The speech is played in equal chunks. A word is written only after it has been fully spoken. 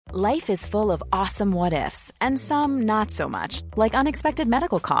Life is full of awesome what-ifs, and some not so much, like unexpected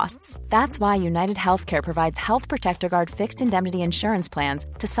medical costs. That's why United Healthcare provides Health Protector Guard fixed indemnity insurance plans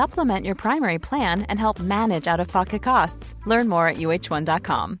to supplement your primary plan and help manage out-of-pocket costs. Learn more at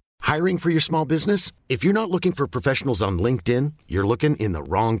uh1.com. Hiring for your small business? If you're not looking for professionals on LinkedIn, you're looking in the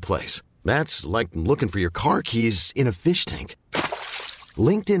wrong place. That's like looking for your car keys in a fish tank.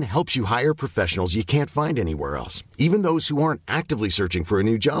 LinkedIn helps you hire professionals you can't find anywhere else, even those who aren't actively searching for a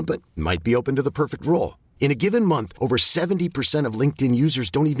new job but might be open to the perfect role. In a given month, over 70% of LinkedIn users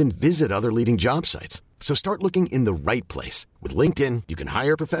don't even visit other leading job sites. So start looking in the right place. With LinkedIn, you can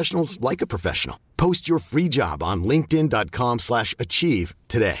hire professionals like a professional. Post your free job on linkedin.com/achieve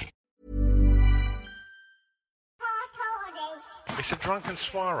today. It's a drunken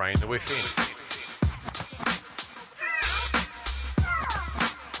soiree in the within.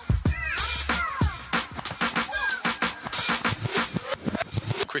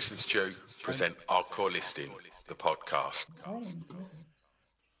 Chris and Stu present Hardcore Listing, the podcast.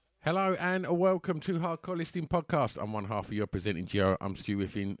 Hello and welcome to Hardcore Listing Podcast. I'm one half of your presenting Joe. I'm Stu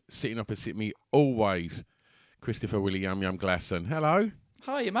Whiffin. Sitting opposite me always, Christopher Willie Yum Yum Glasson. Hello.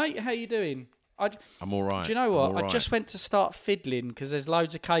 Hi, mate. How you doing? I'm all right. Do you know what? Right. I just went to start fiddling because there's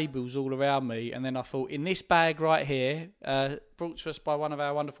loads of cables all around me, and then I thought, in this bag right here, brought to us by one of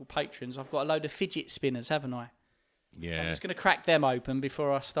our wonderful patrons, I've got a load of fidget spinners, haven't I? Yeah. So I'm just going to crack them open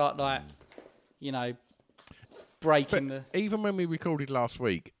before I start, breaking but the... Even when we recorded last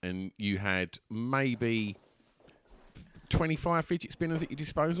week and you had maybe 25 fidget spinners at your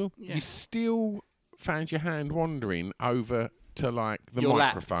disposal, you still found your hand wandering over to like the your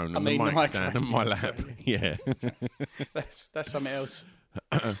microphone lap. and the mic stand and my lap. Sorry. Yeah. That's something else.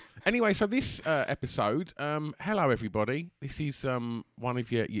 Anyway, so this episode, hello everybody. This is one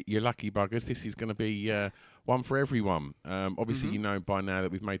of your lucky buggers. This is going to be one for everyone. Obviously, you know by now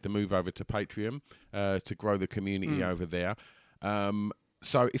that we've made the move over to Patreon to grow the community over there.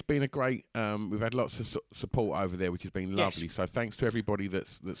 So it's been a great. We've had lots of support over there, which has been lovely. Yes. So thanks to everybody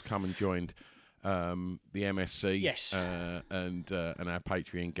that's come and joined the MSC, Yes. and our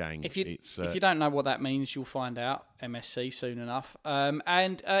Patreon gang. If you don't know what that means, you'll find out MSC soon enough.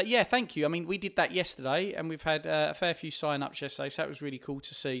 Thank you. I mean, we did that yesterday, and we've had a fair few sign-ups yesterday, so that was really cool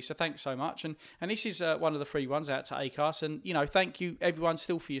to see. So thanks so much. And this is one of the free ones out to Acast. And, thank you, everyone,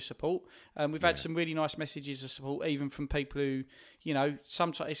 still for your support. We've had some really nice messages of support, even from people who,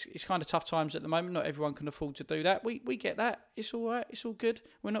 sometimes it's kind of tough times at the moment. Not everyone can afford to do that. We get that. It's all right. It's all good.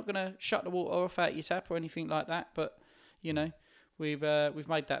 We're not going to shut the water off out your tap or anything like that. But, we've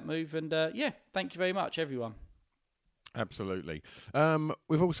made that move. And, thank you very much, everyone. Absolutely.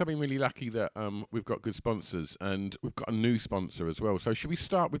 We've also been really lucky that we've got good sponsors, and we've got a new sponsor as well. So should we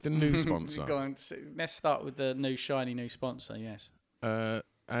start with the new sponsor? Let's start with the new shiny new sponsor, yes.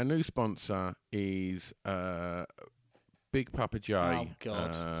 Our new sponsor is Big Papa J. Oh,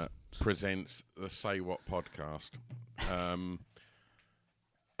 God. Presents the Say What podcast.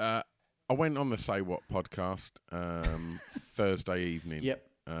 I went on the Say What podcast Thursday evening. Yep.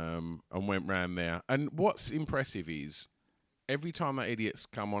 And went round there. And what's impressive is every time that idiot's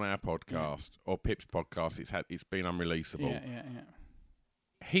come on our podcast or Pip's podcast, it's been unreleasable. Yeah.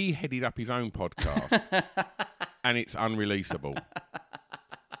 He headed up his own podcast, and it's unreleasable.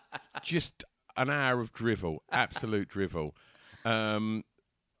 Just an hour of drivel, absolute drivel. I'd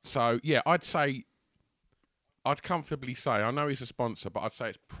comfortably say, I know he's a sponsor, but I'd say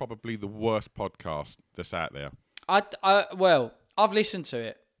it's probably the worst podcast that's out there. I've listened to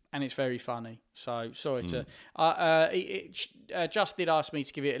it, and it's very funny. So sorry to. Just did ask me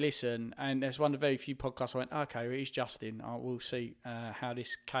to give it a listen, and there's one of the very few podcasts I went, okay, well, it's Justin. We'll see how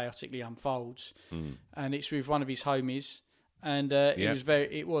this chaotically unfolds. And it's with one of his homies, and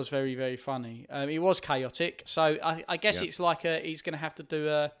it was very, very funny. It was chaotic, so I guess it's like he's going to have to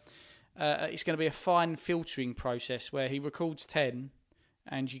do it's going to be a fine filtering process where he records 10,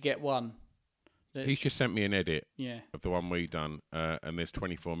 and you get one. He's just sent me an edit of the one we done, and there's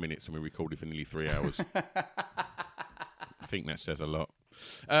 24 minutes, and we recorded for nearly 3 hours. I think that says a lot.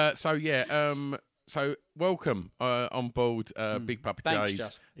 So welcome on board Big Papa Thanks, J's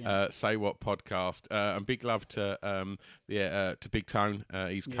Just. Say What podcast, and big love to Big Tone,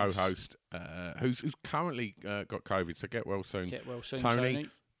 his co-host, who's currently got COVID. So get well soon. Get well soon, Tony.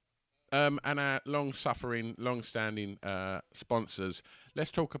 And our long-standing sponsors.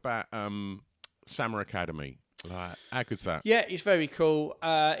 Let's talk about Summer Academy. Like, how good's that? Yeah, it's very cool.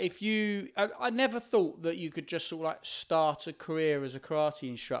 I never thought that you could just sort of like start a career as a karate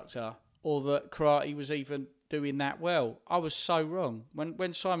instructor, or that karate was even doing that well. I was so wrong.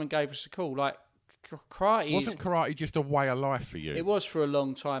 When Simon gave us a call, like karate Wasn't karate just a way of life for you? It was for a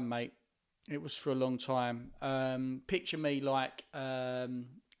long time, mate. It was for a long time. Picture me like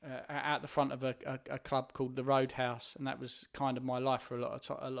out the front of a club called the Roadhouse, and that was kind of my life for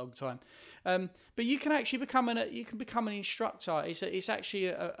a long time. But you can actually become an instructor. It's actually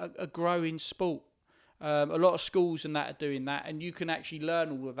a growing sport. A lot of schools and that are doing that, and you can actually learn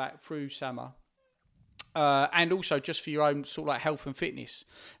all of that through Sama. And also just for your own sort of like health and fitness,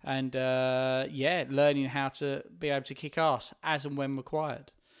 and learning how to be able to kick ass as and when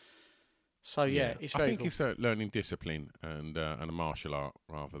required. So it's very cool. It's learning discipline and a martial art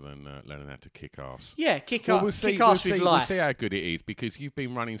rather than learning how to kick ass. Yeah, kick ass with life. We'll see how good it is, because you've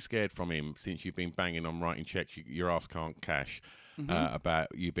been running scared from him since you've been banging on writing checks your ass can't cash about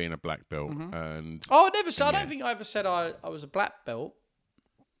you being a black belt. And I don't think I ever said I was a black belt.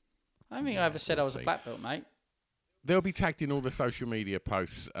 I don't think I ever said I was a black belt, mate. They'll be tagged in all the social media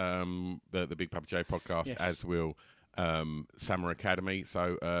posts, the Big Papa J podcast, as will Sama Academy.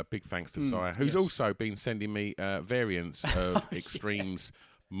 So big thanks to Sire, who's also been sending me variants of Extremes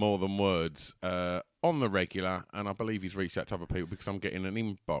More Than Words on the regular, and I believe he's reached out to other people, because I'm getting an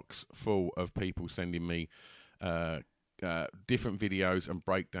inbox full of people sending me different videos and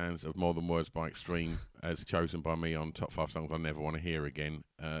breakdowns of More Than Words by Extreme, as chosen by me on Top 5 Songs I Never Want to Hear Again.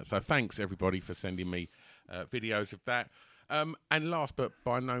 So thanks everybody for sending me videos of that. And last but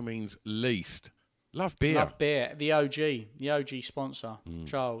by no means least, Love Beer. Love Beer, the OG sponsor,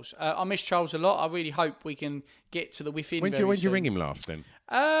 Charles. I miss Charles a lot. I really hope we can get to the within. When did you ring him last then?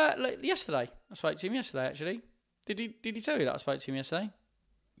 Yesterday. I spoke to him yesterday, actually. Did he tell you that I spoke to him yesterday?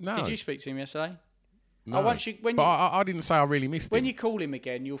 No. Did you speak to him yesterday? No. I didn't say I really missed him. When you call him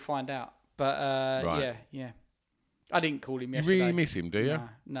again, you'll find out. But right. yeah. I didn't call him yesterday. You really miss him, do you?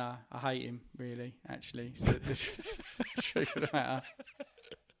 No, I hate him, really, actually. It's the truth of the matter.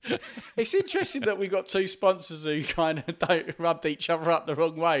 It's interesting that we got two sponsors who kind of don't rubbed each other up the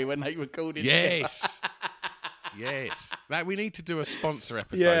wrong way when they recorded. Yes. Yes. We need to do a sponsor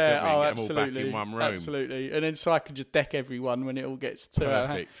episode. Yeah, don't we? absolutely. Get them all back in one room. Absolutely. And then Si can just deck everyone when it all gets to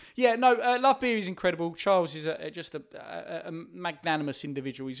perfect. Love Beer is incredible. Charles is just a magnanimous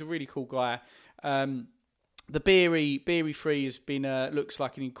individual. He's a really cool guy. The Beery Free has been looks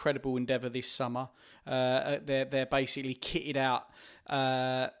like an incredible endeavour this summer. They're basically kitted out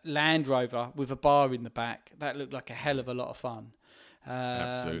Land Rover with a bar in the back. That looked like a hell of a lot of fun.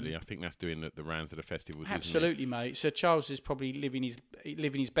 Absolutely, I think that's doing the rounds of the festivals. Absolutely, isn't it? mate. So Charles is probably living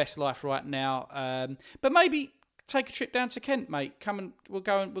his best life right now. But maybe take a trip down to Kent, mate. We'll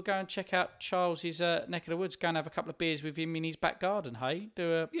go and check out Charles's neck of the woods. Go and have a couple of beers with him in his back garden. Hey,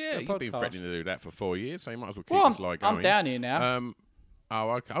 do a you've podcast. Been threatening to do that for 4 years, so you might as well keep this light going. I'm down here now.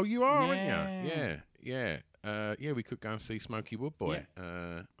 Okay. Oh, you are, aren't you? Yeah. We could go and see Smoky Woodboy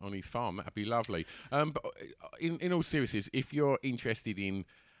on his farm. That'd be lovely. But in all seriousness, if you're interested in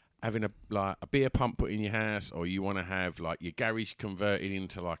having a beer pump put in your house, or you want to have like your garage converted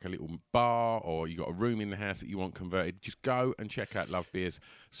into like a little bar, or you got a room in the house that you want converted, just go and check out Love Beer's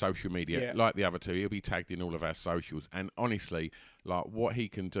social media. Yeah. Like the other two, he'll be tagged in all of our socials. And honestly, like what he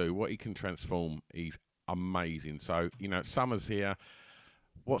can do, what he can transform, is amazing. So, summer's here.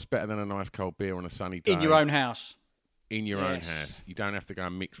 What's better than a nice cold beer on a sunny day? In your own house. In your own house. You don't have to go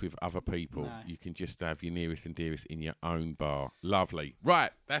and mix with other people. No. You can just have your nearest and dearest in your own bar. Lovely.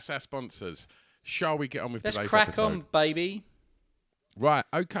 Right, that's our sponsors. Shall we get on with today's episode? Let's crack on, baby. Right,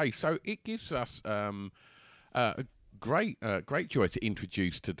 okay. So it gives us a great joy to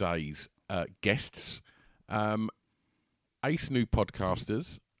introduce today's guests. Ace new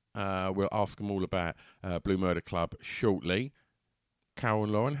podcasters. We'll ask them all about Blue Murder Club shortly. Carol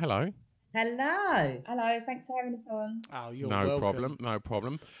and Lauren, hello. Hello, thanks for having us on. Oh, you're welcome. No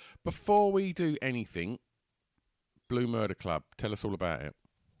problem. Before we do anything, Blue Murder Club, tell us all about it.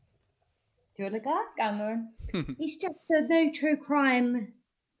 Do you want to go? Go on, Lauren. It's just a new true crime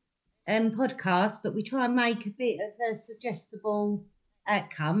podcast, but we try and make a bit of a suggestible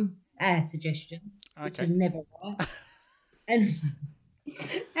outcome, our suggestions, which are never right.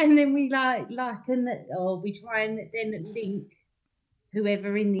 and then we we try and then link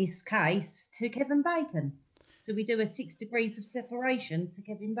whoever in this case to Kevin Bacon. So we do a 6 degrees of separation to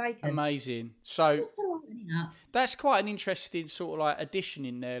Kevin Bacon. Amazing. So just to lighten it up. That's quite an interesting sort of like addition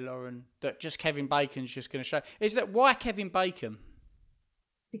in there, Lauren, that just Kevin Bacon's just going to show. Is that why Kevin Bacon?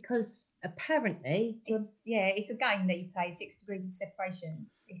 Because apparently... It's a game that you play, 6 degrees of separation.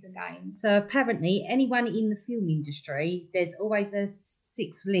 It's a game. So apparently anyone in the film industry, there's always a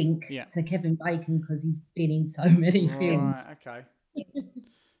 6 link to Kevin Bacon because he's been in so many films. Right, okay.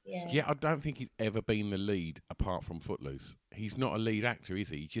 Yeah, I don't think he's ever been the lead apart from Footloose. He's not a lead actor, is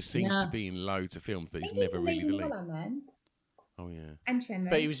he? He just seems to be in loads of films, but he's never really the lead. Hollow Man. Oh, yeah. And Tremors.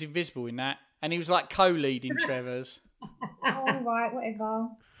 But he was invisible in that. And he was like co-leading Trevor's. Oh, right, whatever.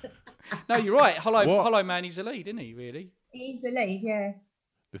 No, you're right. Hollow Man is the lead, isn't he, really? He's the lead, yeah.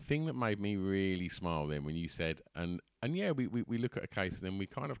 The thing that made me really smile then when you said, and yeah, we look at a case and then we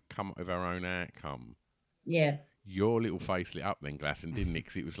kind of come up with our own outcome. Yeah. Your little face lit up then, Glasson, didn't it?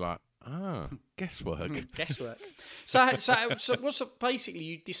 Because it was like, guesswork. Guesswork. So what's basically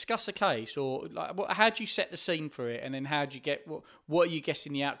you discuss a case, or like, how do you set the scene for it, and then how do you get what are you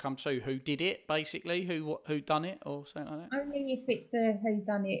guessing the outcome to? Who did it, basically? Who done it, or something like that? Only if it's a Who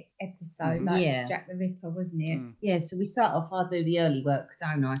Done It episode, like Yeah. Jack the Ripper, wasn't it? Yeah, so we start off, I do the early work,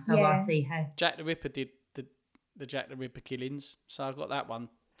 don't I? So I see how... Jack the Ripper did the Jack the Ripper killings, so I got that one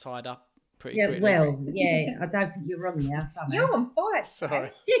tied up pretty Yeah, quickly. well, yeah, I don't think you're wrong now, somehow. You're on fire.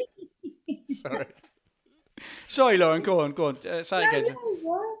 Sorry. Sorry, Lauren. Go on. Say it again.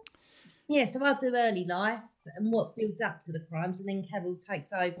 Yeah, so I do early life and what builds up to the crimes, and then Carol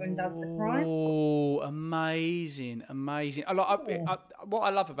takes over and does the crimes. Oh, amazing. What I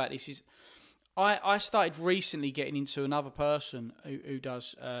love about this is I started recently getting into another person who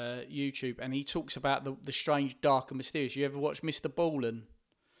does YouTube, and he talks about the strange, dark and mysterious. You ever watch Mr. Ballin?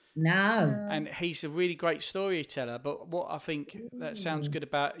 No. And he's a really great storyteller. But what I think that sounds good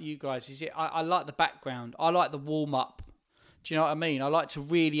about you guys is I like the background. I like the warm-up. Do you know what I mean? I like to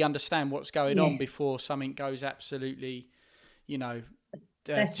really understand what's going on before something goes absolutely,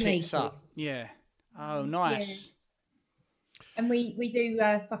 tits up. Yeah. Oh, nice. Yeah. And we do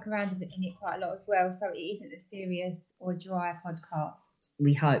fuck around in it quite a lot as well, so it isn't a serious or dry podcast.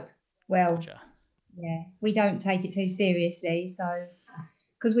 We hope. Well, Gotcha. yeah, we don't take it too seriously, so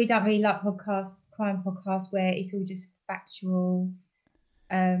because we don't really like crime podcasts where it's all just factual,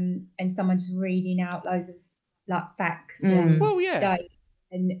 and someone just reading out loads of like facts and dates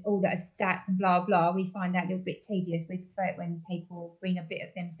and all that stats and blah blah. We find that a little bit tedious. We prefer it when people bring a bit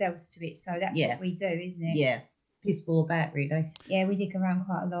of themselves to it. So that's what we do, isn't it? Yeah, pissball about really. Yeah, we dick around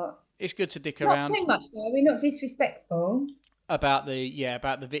quite a lot. It's good to dick Not around. too much though. We're not disrespectful. About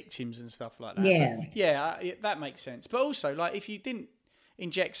the victims and stuff like that. Yeah. That makes sense. But also, like, if you didn't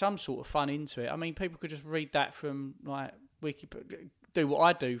inject some sort of fun into it, I mean, people could just read that from like Wikipedia. Do what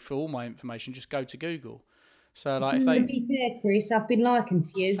I do for all my information. Just go to Google. So, like, if they... To be fair, Chris, I've been liking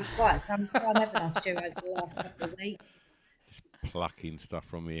to you for quite some time, haven't I, Stu, over the last couple of weeks? Just plucking stuff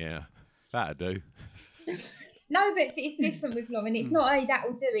from the air. That'd do. No, but it's different with Lauren. It's not a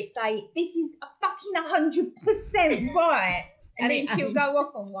that'll do it. Say this is a fucking 100% right, and then she'll go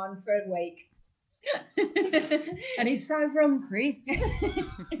off on one for a week. And it's so wrong, Chris.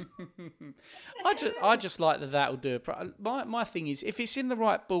 I just like that'll do it. My thing is, if it's in the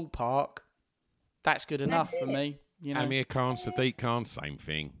right ballpark, that's good enough for me. You know, Amir Khan, Sadiq Khan, same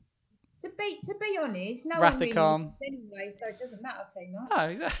thing. To be honest, no Ratha one really Khan. knows anyway, so it doesn't matter too much.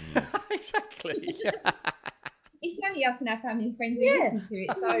 No, exactly. Yeah. It's only us and our family and friends who listen to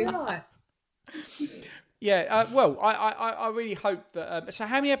it, so Right. Yeah. Well, I really hope that. So,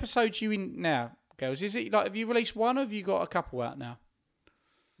 how many episodes are you in now, girls? Is it like have you released one, or have you got a couple out now?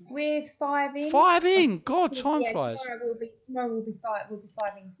 we're 5 in. 5 in. God, time flies. Tomorrow we'll be 5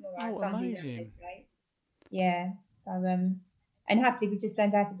 in tomorrow. Oh, Sunday's amazing. Thursday. Yeah. So and happily we've just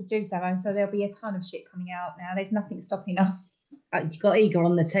learned how to produce our own, so there'll be a ton of shit coming out now. There's nothing stopping us. You've got Igor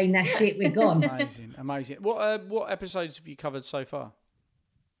on the team, that's it, we're gone. Amazing. What episodes have you covered so far?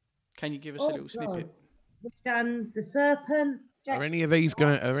 Can you give us a little snippet? We've done The Serpent. Are any of these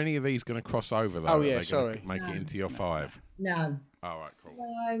gonna cross over though? Oh, Are yeah, they sorry. gonna make it into your 5. No. All right, cool.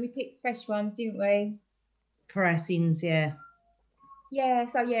 No, we picked fresh ones, didn't we? Pressings, yeah. Yeah,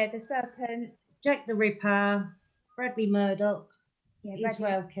 so The Serpent. Jack the Ripper, Bradley Murdoch, Yeah,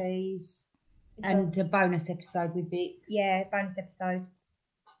 Israel Keys, and a bonus episode with Vix. Yeah, bonus episode.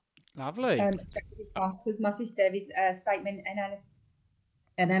 Lovely. Because my sister is statement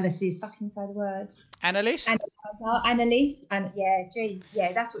Analysis. I can say the word. Analyst? Analyst. And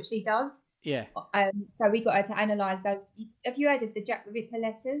that's what she does. Yeah. So we got her to analyse those. Have you heard of the Jack the Ripper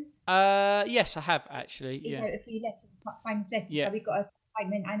letters? Yes, I have actually. He Yeah. wrote a few letters, famous letters. Yeah. So we got her to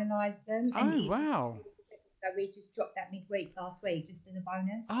statement analyse them. Oh wow. So we just dropped that midweek last week, just as a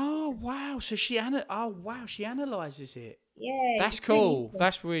bonus. Oh wow. So she analyses it. Yeah. That's it's cool. really cool.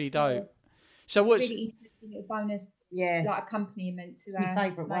 That's really dope. So what's really interesting little bonus, Yes. like accompaniment to my our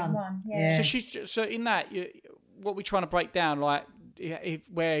favourite main one. Yeah. so in that what we're trying to break down, like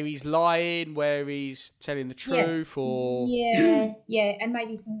where he's lying, where he's telling the truth, or yeah, and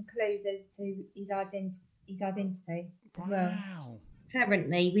maybe some clues as to his identity as well. Wow.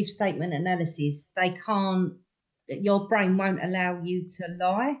 apparently with statement analysis, your brain won't allow you to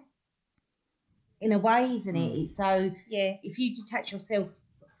lie in a way, isn't it? So Yeah. if you detach yourself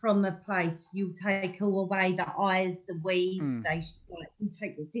from a place, you take all away the eyes, the we's, you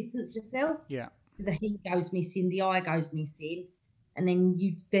take the distance yourself. Yeah. So the he goes missing, the eye goes missing, and then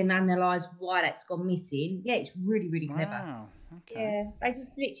you analyse why that's gone missing. Yeah, it's really, really clever. Wow. Okay. Yeah, they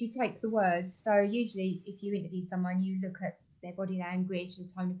just literally take the words. So usually if you interview someone, you look at their body language, the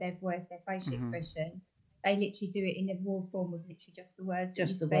tone of their voice, their facial expression. They literally do it in the raw form of literally just the words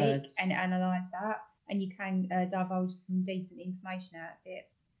Just that the you speak words. and analyse that. And you can divulge some decent information out of it.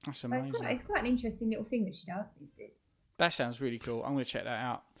 That's So amazing. it's quite an interesting little thing that she does. It's good. That sounds really cool. I'm going to check that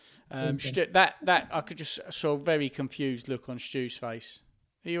out. Awesome. That I could just saw a very confused look on Stu's face.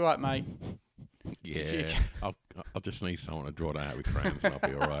 Are you right, mate? Yeah, I'll just need someone to draw that out with crayons and I'll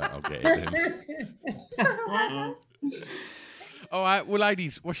be all right. I'll get it in. All right, well,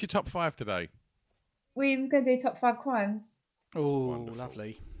 ladies, what's your top 5 today? We're going to do top 5 crimes. Oh, Wonderful.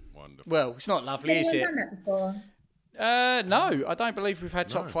 lovely. Wonderful. Well, it's not lovely, Has is it? anyone done that before? No, I don't believe we've had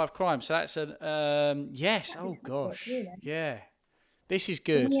top No. 5 crimes. So that's an yes. Oh That's gosh, good, really. yeah. This is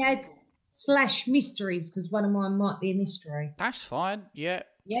good. We had / mysteries because one of mine might be a mystery. That's fine. Yeah,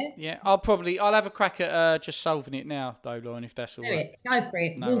 Yeah? yeah. I'll have a crack at just solving it now, though, Lauren, if that's all Do right. it. Go for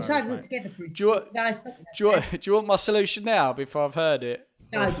it. No We'll worries, solve mate. it together, Chris. Do you want- No, stop it. Do you want my solution now before I've heard it?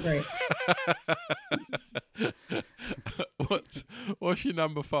 Go for it. What's your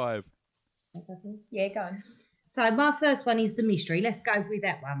number 5? Yeah, go on. So my first one is the mystery. Let's go with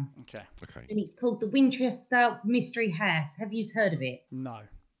that one. Okay. Okay. And it's called the Winchester Mystery House. Have you heard of it? No.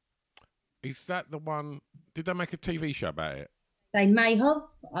 Is that the one? Did they make a TV show about it? They may have.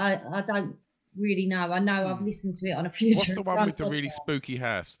 I don't really know. I know I've listened to it on a few What's the different one with the really podcasts. spooky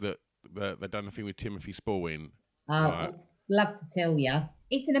house that they done the thing with Timothy Spall in? I'd love to tell you.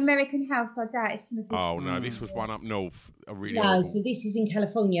 It's an American house. I doubt if Timothy. Oh no, this was one up north. A really No, horrible. so this is in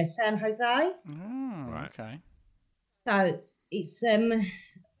California, San Jose. Oh, Right. okay. So it's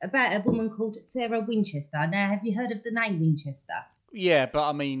about a woman called Sarah Winchester. Now, have you heard of the name Winchester? Yeah, but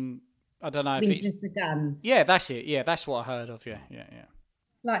I mean, I don't know if it's. Winchester guns. Yeah, that's it. Yeah, that's what I heard of. Yeah.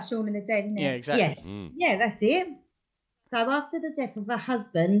 Like Shaun of the Dead, isn't it? Yeah, exactly. Yeah. Yeah, that's it. So after the death of her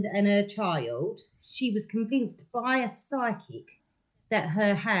husband and her child, she was convinced by a psychic that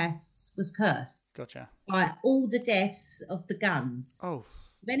her house was cursed Gotcha. by all the deaths of the guns. Oh,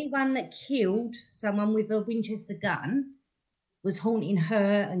 Anyone that killed someone with a Winchester gun was haunting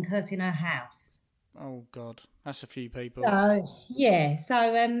her and cursing her house. oh God, that's a few people. So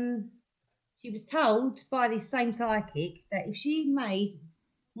she was told by this same psychic that if she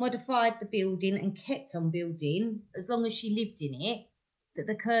modified the building and kept on building as long as she lived in it, that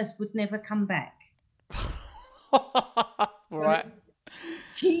the curse would never come back. Right.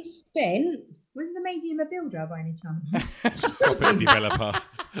 She spent Was the medium a builder by any chance? Property developer.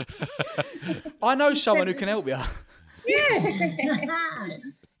 I know someone who can help you.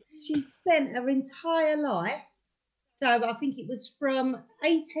 she spent her entire life, so I think it was from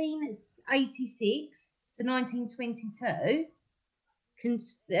 1886 to 1922,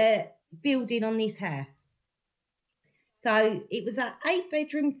 building on this house. So it was an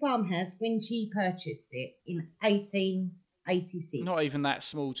 8-bedroom farmhouse when she purchased it in 1886. Not even that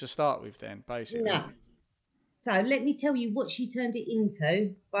small to start with, then, basically. No. So let me tell you what she turned it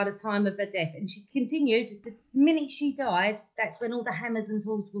into by the time of her death. And she continued, the minute she died, that's when all the hammers and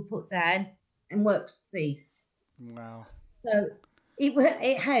tools were put down and work ceased. Wow. So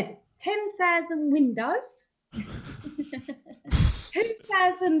it had 10,000 windows,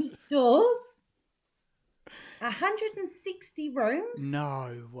 2,000 doors, 160 rooms,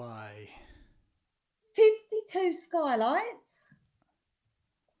 No way. 52 skylights,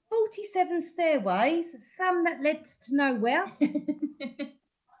 47 stairways, some that led to nowhere,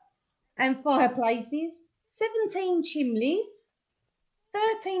 and fireplaces, 17 chimneys,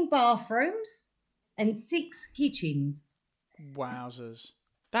 13 bathrooms, and 6 kitchens. Wowzers.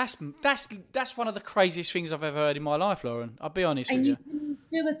 That's one of the craziest things I've ever heard in my life, Lauren. I'll be honest And with you you. can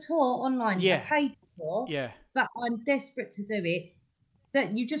do a tour online, Yeah. a paid tour, Yeah. but I'm desperate to do it. So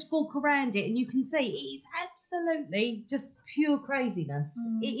you just walk around it and you can see it is absolutely just pure craziness.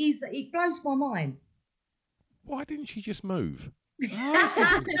 It blows my mind. Why didn't she just move?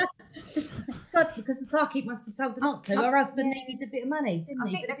 God, because the psychic must have told her not to. Her husband needed a bit of money, didn't I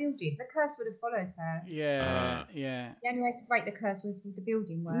he, think for the building? The curse would have followed her. Yeah. Yeah. The only way to break the curse was with the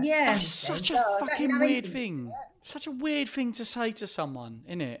building work. Yeah. That's such a I don't fucking know weird anything. thing. Such a weird thing to say to someone,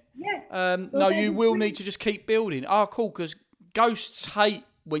 isn't it? Yeah. No, Well, you then- will need to just keep building. Oh, cool, because ghosts hate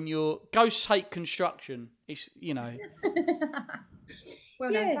construction. It's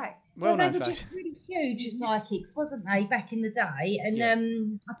Well known fact. Well they known were fact. just really huge psychics, wasn't they, back in the day? And Yeah.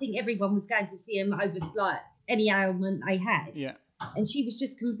 I think everyone was going to see them over like any ailment they had. Yeah. And she was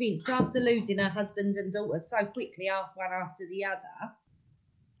just convinced after losing her husband and daughter so quickly, one after the other,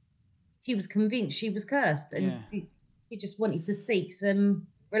 she was convinced she was cursed, and she just wanted to seek some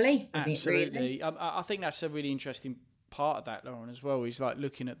relief from it. Really. Absolutely. I think that's a really interesting part of that, Lauren, as well. Is like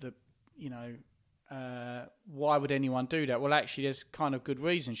looking at the, why would anyone do that? Well, actually, there's kind of good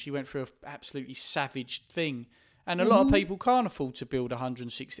reason. She went through an absolutely savage thing, and a lot of people can't afford to build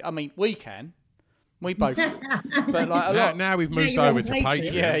 160. I mean, we can. We both, but like a lot. Now we've moved over to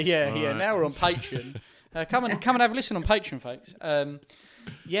Patreon. Yeah. Now we're on Patreon. Come and have a listen on Patreon, folks.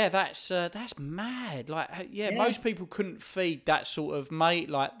 That's mad. Like, most people couldn't feed that sort of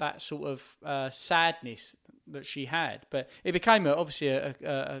that sort of sadness that she had, but it became obviously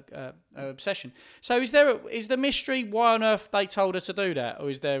a obsession. So is the mystery why on earth they told her to do that,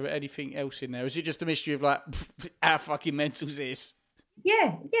 or is there anything else in there? Or is it just a mystery of like how fucking mental is this?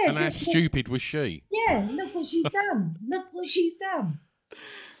 Yeah. And how stupid was she? Yeah, look what she's done. Look what she's done.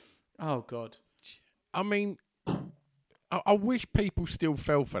 Oh, God. I mean, I wish people still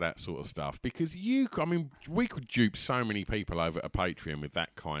fell for that sort of stuff, because we could dupe so many people over at Patreon with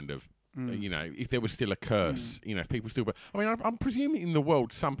that kind of, if there was still a curse, if people still... I'm presuming in the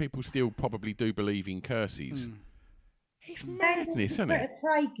world some people still probably do believe in curses. It's madness, isn't it? Put a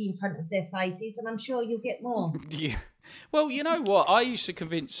Craig in front of their faces, and I'm sure you'll get more. Yeah. Well, you know what? I used to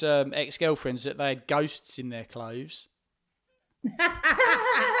convince ex-girlfriends that they had ghosts in their clothes.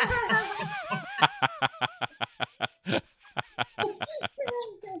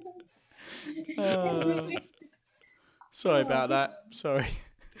 Sorry about that. Sorry.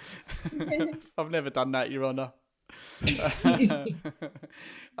 I've never done that, Your Honour.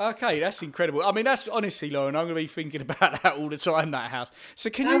 Okay, that's incredible. I mean, that's honestly, Lauren, I'm going to be thinking about that all the time, that house. So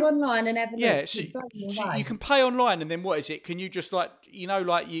can Go you... online and have a look. Yeah, so you can pay online, and then what is it? Can you just like you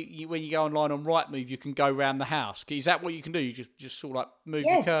when you go online on Rightmove, you can go around the house. Is that what you can do? You just sort of like move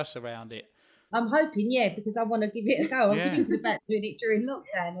your cursor around it. I'm hoping, because I want to give it a go. I was thinking about doing it during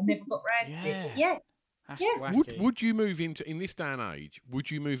lockdown and never got round to it. But That's wacky. Would you move into, in this day and age, would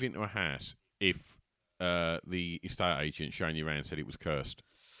you move into a house if the estate agent showing you around said it was cursed?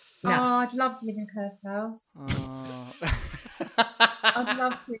 No. Oh, I'd love to live in a cursed house. I'd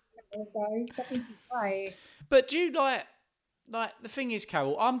love to live a ghost. I think it's great. But do you like the thing is,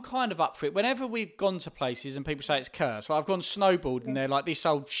 Carol, I'm kind of up for it. Whenever we've gone to places and people say it's cursed, like I've gone snowboard and they're like, this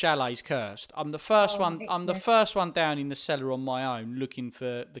old chalet's cursed. I'm the first one. Excellent. I'm the first one down in the cellar on my own looking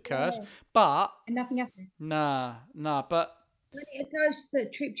for the curse. Yeah. But and nothing happened. Nah. But was it a ghost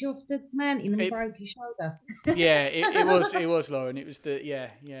that tripped you off the mountain and broke your shoulder? Yeah, it was, Lauren. It was that's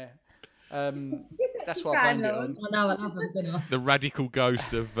what I blamed it on. I know, I love them. The radical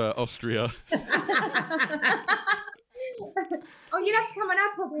ghost of Austria. Oh, you'd have to come on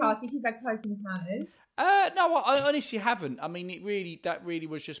our podcast if you've had Close Encounters. No, I honestly haven't. I mean, that really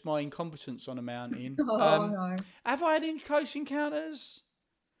was just my incompetence on a mountain. No. Have I had any Close Encounters?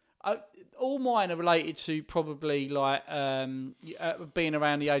 All mine are related to probably like being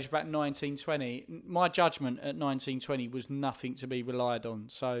around the age of about 19, 20. My judgment at 19, 20 was nothing to be relied on.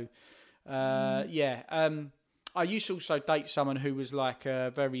 So, I used to also date someone who was like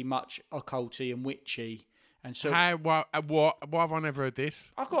very much occulty and witchy. And so, why have I never heard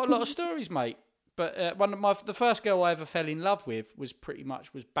this? I've got a lot of stories, mate. But the first girl I ever fell in love with was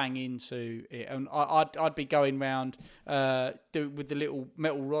bang into it, and I'd be going round with the little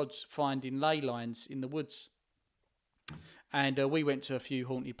metal rods finding ley lines in the woods, and we went to a few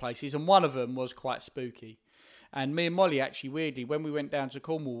haunted places, and one of them was quite spooky. And me and Molly actually, weirdly, when we went down to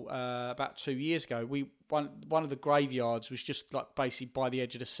Cornwall about 2 years ago, one of the graveyards was just like basically by the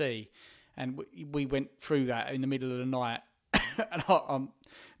edge of the sea. And we went through that in the middle of the night. And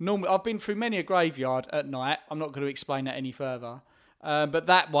normally I've been through many a graveyard at night. I'm not going to explain that any further. But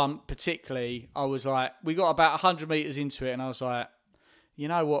that one particularly, I was like, we got about 100 metres into it, and I was like, you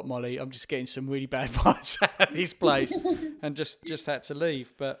know what, Molly, I'm just getting some really bad vibes out of this place, and just had to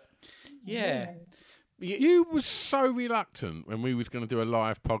leave. But yeah. You was so reluctant when we was going to do a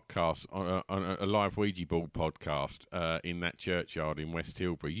live podcast, on a live Ouija board podcast in that churchyard in West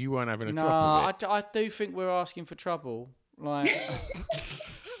Tilbury. You weren't having a drop of it. I do think we're asking for trouble. Like,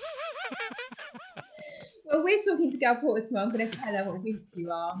 well, we're talking to Gal Porter tomorrow. I'm going to tell her what wimp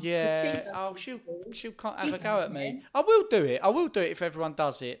you are. Yeah. She'll can't have a go at me. I will do it. If everyone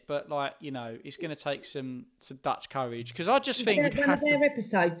does it. But it's going to take some Dutch courage, because I just think one of their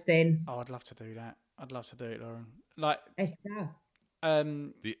episodes then. Oh, I'd love to do that. I'd love to do it, Lauren. Like, let's go.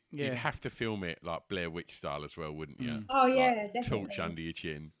 You'd have to film it like Blair Witch style as well, wouldn't you? Oh yeah, like, definitely. Torch under your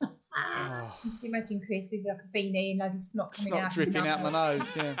chin. Just imagine Chris with like a beanie and loads of snot coming out. Snot dripping out my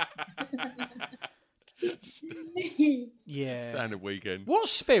nose, yeah. Yeah. Standard weekend. What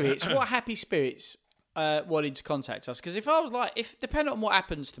happy spirits wanted to contact us? Because if I was like, depending on what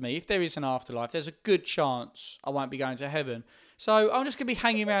happens to me, if there is an afterlife, there's a good chance I won't be going to heaven. So I'm just going to be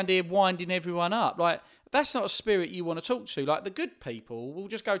hanging around here winding everyone up. Like, that's not a spirit you want to talk to. Like, the good people will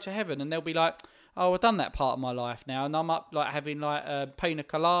just go to heaven and they'll be like, oh, I've done that part of my life now, and I'm up like having like pina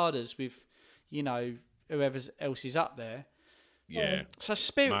coladas with, whoever else is up there. Yeah. So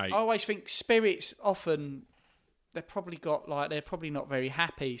spirit, Mate. I always think spirits often, they're probably not very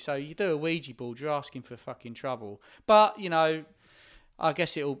happy. So you do a Ouija board, you're asking for fucking trouble. But, I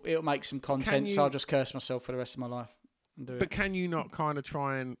guess it'll make some content, so I'll just curse myself for the rest of my life and do it. But can you not kind of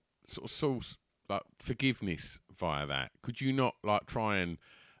try and sort of source like forgiveness via that? Could you not like try and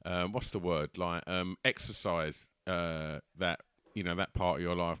what's the word? Like exercise that that part of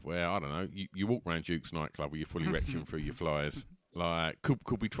your life where, I don't know, you walk around Duke's nightclub with your full erection through your flyers. Like,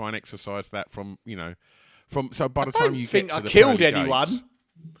 could we try and exercise that from so by the time you get to I the killed pearly anyone.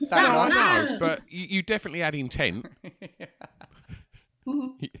 gates- No, but you definitely had intent.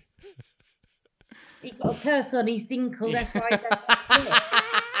 He got a curse on his dinkle, that's why he does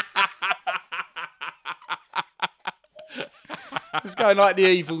It's going like the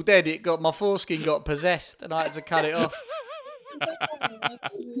Evil Dead. My foreskin got possessed, and I had to cut it off.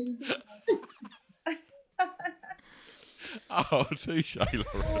 Oh, touche, Laura.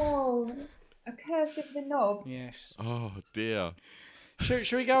 Oh, a curse of the knob. Yes. Oh dear.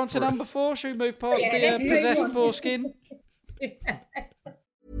 Should we go on to number 4? Should we move past the let's move possessed on. foreskin?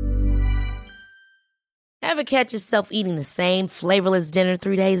 Ever catch yourself eating the same flavorless dinner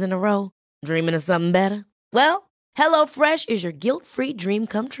 3 days in a row? Dreaming of something better? Well, HelloFresh is your guilt-free dream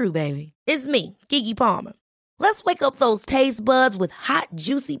come true, baby. It's me, Keke Palmer. Let's wake up those taste buds with hot,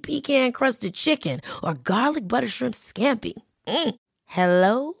 juicy pecan-crusted chicken or garlic butter shrimp scampi.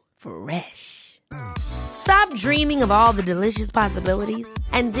 Hello Fresh. Stop dreaming of all the delicious possibilities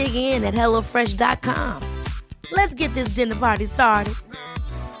and dig in at HelloFresh.com. Let's get this dinner party started.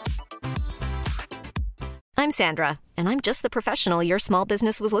 I'm Sandra, and I'm just the professional your small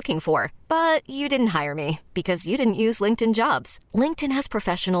business was looking for. But you didn't hire me because you didn't use LinkedIn Jobs. LinkedIn has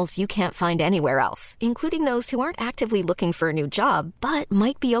professionals you can't find anywhere else, including those who aren't actively looking for a new job, but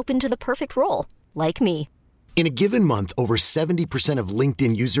might be open to the perfect role, like me. In a given month, over 70% of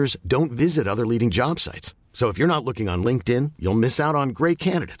LinkedIn users don't visit other leading job sites. So if you're not looking on LinkedIn, you'll miss out on great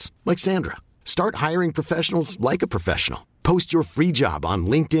candidates like Sandra. Start hiring professionals like a professional. Post your free job on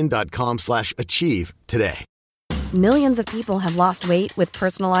linkedin.com/achieve today. Millions of people have lost weight with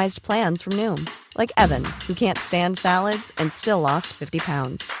personalized plans from Noom. Like Evan, who can't stand salads and still lost 50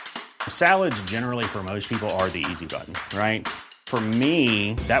 pounds. Salads generally for most people are the easy button, right? For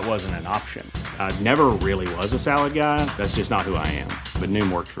me, that wasn't an option. I never really was a salad guy. That's just not who I am. But Noom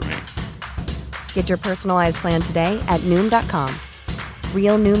worked for me. Get your personalized plan today at Noom.com.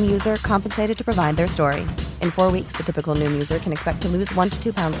 Real Noom user compensated to provide their story. In 4 weeks, the typical Noom user can expect to lose 1 to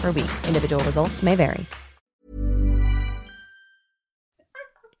 2 pounds per week. Individual results may vary.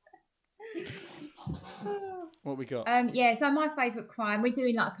 What we got? So my favourite crime, we're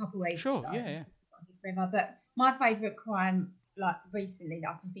doing like a couple of weeks. Sure, so yeah. Forever, but my favourite crime, like recently that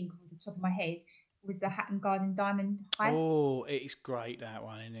I can think of off the top of my head, was the Hatton Garden Diamond heist. Oh, it's great, that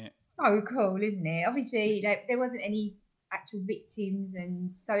one, isn't it? So cool, isn't it? Obviously, there wasn't any actual victims,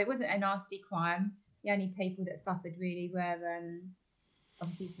 and so it wasn't a nasty crime. The only people that suffered really were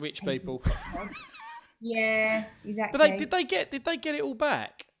obviously Rich people. Yeah, exactly. But did they get it all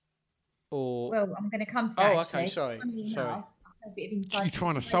back? Or well, I'm going to come to that. okay, sorry. A bit of insight. You're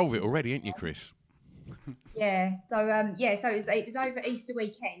trying to solve it already, ain't you, Chris? Yeah. So so it was over Easter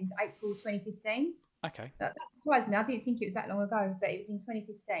weekend, April 2015. Okay. That surprised me. I didn't think it was that long ago, but it was in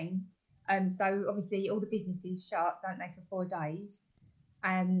 2015. So obviously all the businesses shut, don't they, for 4 days.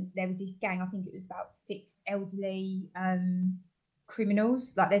 There was this gang. I think it was about 6 elderly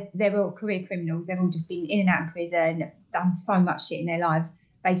criminals. Like they're all career criminals. They've all just been in and out of prison, done so much shit in their lives.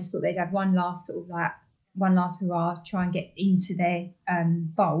 They just thought they'd have one last hurrah, try and get into their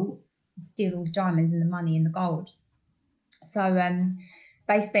vault, and steal all the diamonds and the money and the gold. So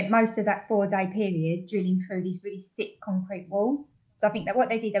they spent most of that 4-day period drilling through this really thick concrete wall. So I think that what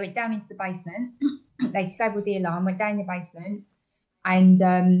they did, they went down into the basement, they disabled the alarm, went down in the basement, and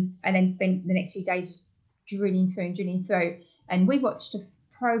then spent the next few days just drilling through. And we watched a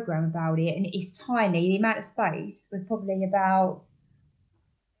program about it, and it's tiny. The amount of space was probably about,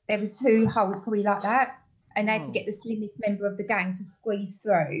 there was 2 holes probably like that. and they had to get the slimmest member of the gang to squeeze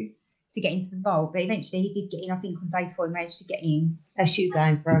through to get into the vault. But eventually he did get in. I think on day 4 he managed to get in. A shoe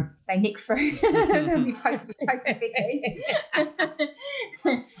going through. They nicked through. Then we posted Vicky.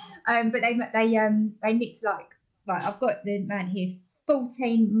 But they nicked like I've got the man here,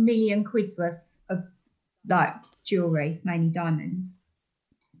 14 million quid's worth of like jewellery, mainly diamonds.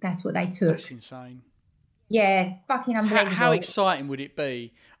 That's what they took. That's insane. Yeah, fucking unbelievable. How exciting would it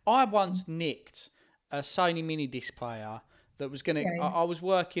be? I once nicked a Sony mini disc player that was going to... I was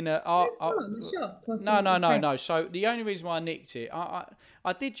working at... No. So the only reason why I nicked it, I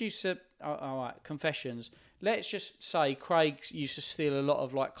did used to... All right, confessions. Let's just say Craig used to steal a lot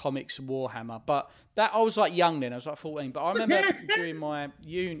of like comics and Warhammer, but that I was like young then. I was like 14, but I remember during my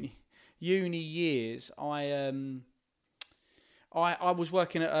uni years, I was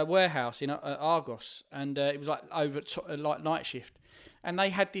working at a warehouse in Argos, and it was like like night shift, and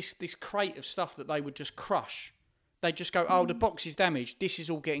they had this crate of stuff that they would just crush. They'd just go, oh, the box is damaged. This is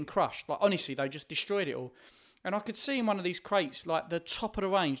all getting crushed. Like honestly, they just destroyed it all. And I could see in one of these crates, like the top of the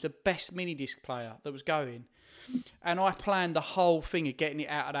range, the best mini disc player that was going. And I planned the whole thing of getting it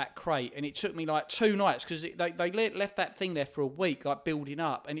out of that crate. And it took me like 2 nights because they left that thing there for a week, like building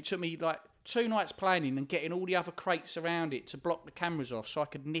up. And it took me like 2 nights planning and getting all the other crates around it to block the cameras off so I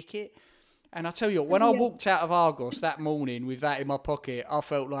could nick it. And I tell you what, when I walked out of Argos that morning with that in my pocket, I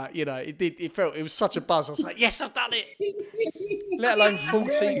felt like, it was such a buzz. I was like, yes, I've done it. Let alone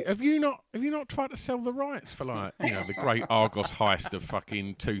 14. Have you not tried to sell the rights for like, the great Argos heist of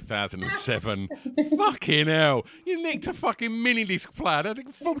fucking 2007? Fucking hell. You nicked a fucking mini disc player. That's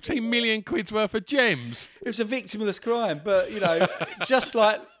 14 million quid's worth of gems. It was a victimless crime, but, just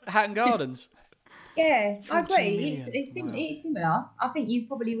like Hatton Gardens. Yeah, I agree. It's similar. I think you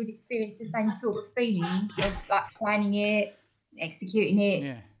probably would experience the same sort of feelings of like planning it, executing it.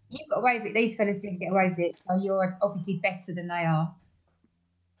 Yeah. You got away with it. These fellas didn't get away with it, so you're obviously better than they are.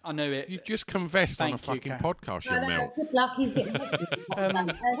 I knew it. You've just confessed on a fucking podcast, Mel. Good luck, he's getting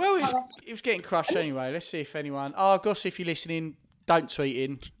well, it was getting crushed anyway. Let's see if anyone... Gus, if you're listening, don't tweet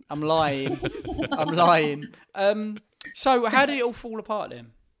in. I'm lying. So how did it all fall apart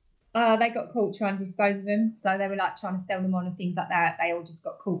then? They got caught trying to dispose of them. So they were like trying to sell them on and things like that. They all just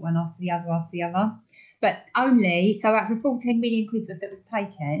got caught one after the other. But only, so out of the 14 million quid's worth that was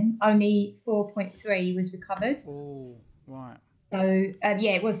taken, only 4.3 was recovered. Oh, right. So,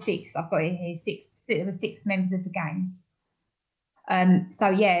 it was 6. I've got it here. 6. There were 6 members of the gang.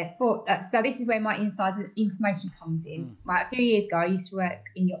 So this is where my insider information comes in. Right, a few years ago, I used to work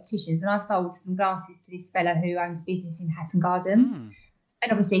in the opticians, and I sold some glasses to this fella who owned a business in Hatton Garden.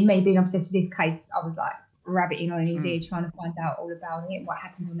 And obviously, me being obsessed with this case, I was like rabbiting on his ear, trying to find out all about it, what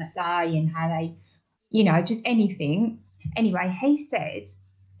happened on that day, and how they, just anything. Anyway, he said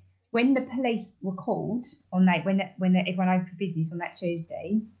when the police were called on that, when everyone opened business on that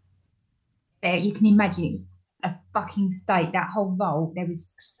Tuesday, you can imagine it was a fucking state. That whole vault, there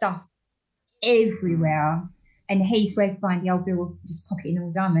was stuff everywhere, and he swears behind the old bill of just pocketing all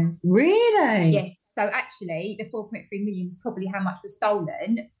the diamonds. Really? Yes. So actually, the 4.3 million is probably how much was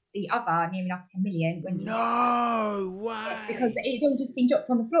stolen. The other, near enough 10 million, No way! Because it all just been dropped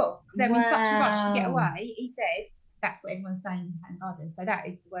on the floor. Because they were in such a rush to get away. He said that's what everyone's saying in Hatton Garden. So that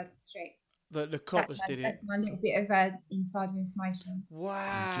is the word of the street. The coppers did it. That's my little bit of insider information.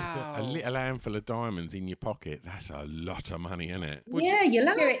 Wow! Just a little handful of diamonds in your pocket. That's a lot of money, isn't it? Yeah, you're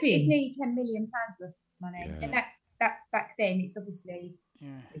laughing. It's nearly £10 million worth of money, and that's back then. It's obviously.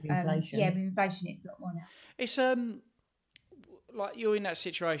 With inflation. With inflation, it's a lot more now. It's like you're in that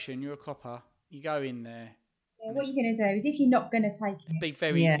situation. You're a copper. You go in there. Yeah, what you're going to do is if you're not going to take it,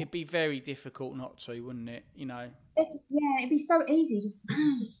 it'd be very difficult not to, wouldn't it? It'd be so easy just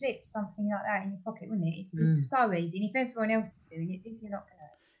to slip something like that in your pocket, wouldn't it? It's so easy, and if everyone else is doing it, if you're not going to.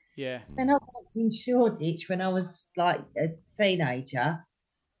 Yeah. And I worked in Shoreditch when I was like a teenager.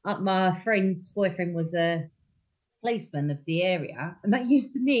 My friend's boyfriend was a policeman of the area, and they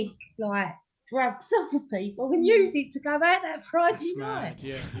used to nick like drugs off of people and use it to go out that Friday night.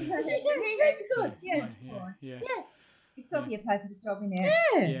 Yeah. Swear to God, yeah. It's got to be a part of the job, isn't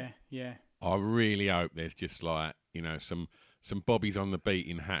it? Yeah. I really hope there's just like some bobbies on the beat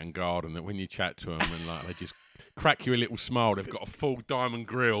in Hatton Garden that when you chat to them and like they just crack you a little smile, they've got a full diamond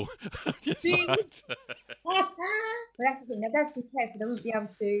grill. Just like But that's the thing. They have to be careful. They won't be able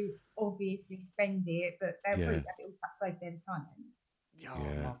to obviously spend it, but they'll probably have it all tucked away for their retirement. Oh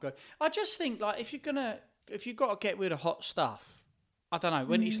my God! I just think like if you've got to get rid of hot stuff, I don't know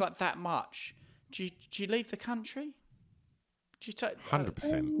when it's like that much. Do you leave the country? Do you take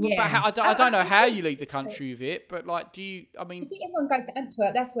 100%. But I don't know how you leave the country with it, but like, do you? I mean, I think everyone goes to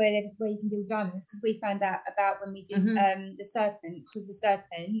Antwerp. That's where you can deal diamonds, because we found out about when we did the serpent, because the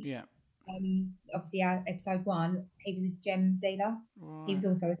serpent. Yeah. Obviously, our episode 1, he was a gem dealer. Right. He was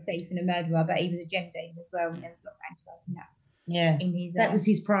also a thief and a murderer, but he was a gem dealer as well. And there was a lot of Antwerp in that. Yeah, in his, that was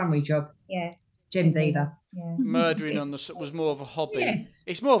his primary job. Yeah, gem dealer. Yeah, murdering was more of a hobby. Yeah.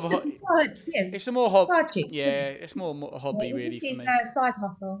 It's more of a it's a more hobby. Yeah, it's more a hobby it was really just for his, me. side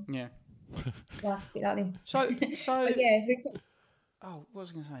hustle. Yeah. Like a bit like this. So but yeah. Oh, what was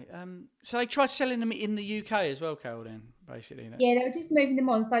I going to say? So they tried selling them in the UK as well, Carol, then, basically. Yeah, they were just moving them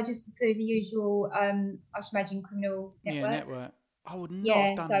on, so just through the usual, I should imagine, criminal networks. Yeah, network. I would not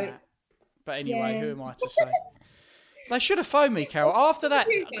have done that. But anyway, who am I to say? They should have phoned me, Carol, after that.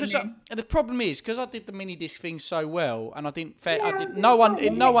 Because the problem is, because I did the mini disc thing so well, and no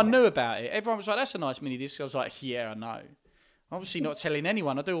one knew about it. Everyone was like, "That's a nice mini disc." I was like, "Yeah, I know." Obviously, not telling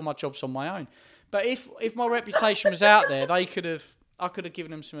anyone. I do all my jobs on my own. But if my reputation was out there, I could have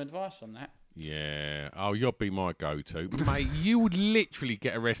given them some advice on that. Yeah. Oh, you'll be my go-to. Mate, you would literally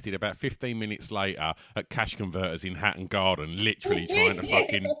get arrested about 15 minutes later at cash converters in Hatton Garden, literally trying to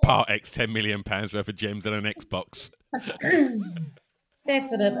fucking part X £10 million worth of gems and an Xbox.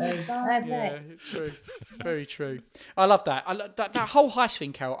 Definitely. Yeah, true. Very true. I love that. That whole heist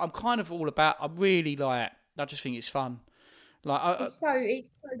thing, Carol, I'm kind of all about. I really like. I just think it's fun. It's so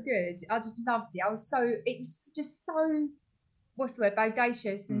good. I just loved it. It was just so, what's the word,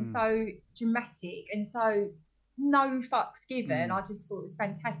 bodacious and so dramatic and so no fucks given. I just thought it was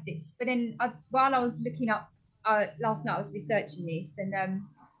fantastic. But then while I was looking up last night, I was researching this, and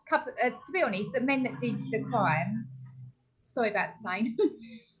to be honest, the men that did the crime, sorry about the plane,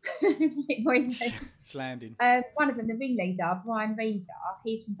 it's a bit noisy. It's landing. One of them, the ringleader, Brian Reader,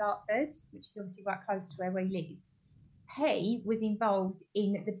 he's from Dartford, which is obviously right close to where we live. He was involved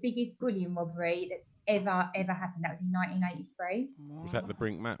in the biggest bullion robbery that's ever happened. That was in 1983. Was that the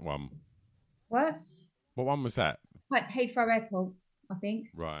Brinkmat one? What? What one was that? Like Heathrow Airport, I think.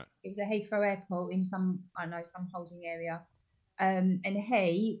 Right. It was a Heathrow Airport in some holding area. And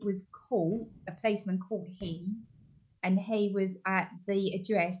he was caught, a policeman caught him, and he was at the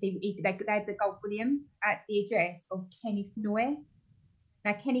address, they had the gold bullion at the address of Kenneth Noy.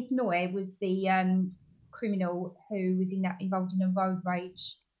 Now, Kenneth Noy was the criminal who was involved in a road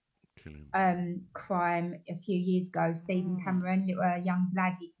rage crime a few years ago. Stephen Cameron, a young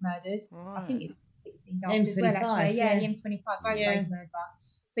lad he murdered. Right. I think it was involved as well, actually. Yeah, the M25 road rage murder.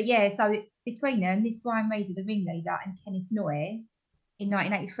 But yeah, so between them, this Brian Reader, the ringleader, and Kenneth Noy, in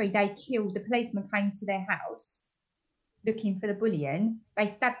 1983, they killed. The policeman came to their house looking for the bullion. They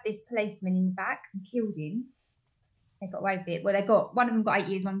stabbed this policeman in the back and killed him. They got away with it. Well, one of them got 8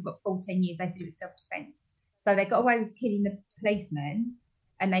 years, one of them got 14 years. They said it was self-defense. So they got away with killing the policeman,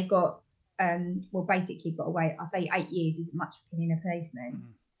 and they got, basically got away. I say 8 years isn't much for killing a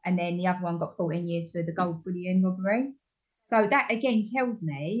policeman. And then the other one got 14 years for the gold bullion robbery. So that again tells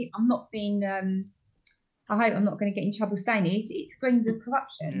me, I'm not being, I hope I'm not going to get in trouble saying this, it screams of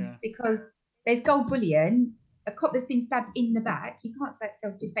corruption because there's gold bullion. A cop that's been stabbed in the back, you can't say it's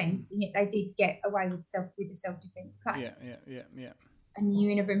self-defence, and yet they did get away with the self-defence claim. Yeah. And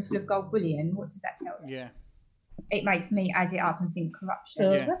you're in a room full of gold bullion. What does that tell you? Yeah. It makes me add it up and think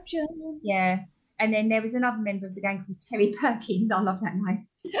corruption. Yeah. And then there was another member of the gang called Terry Perkins. I love that name.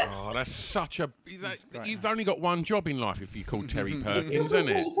 Oh, that's such a... You've only got one job in life if you're called Terry Perkins, isn't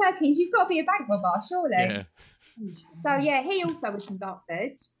it? Terry Perkins, you've got to be a bank robber, surely. Yeah. So, yeah, he also was from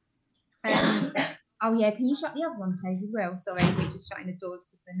Dartford. Oh, yeah, can you shut the other one, please, as well? Sorry, we're just shutting the doors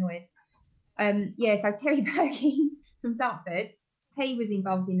because of the noise. So Terry Perkins from Dartford, he was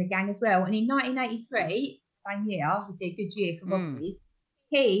involved in the gang as well. And in 1983, same year, obviously a good year for robberies,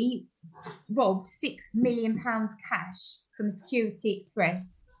 he robbed £6 million cash from Security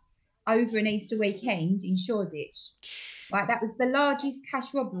Express over an Easter weekend in Shoreditch. Right, that was the largest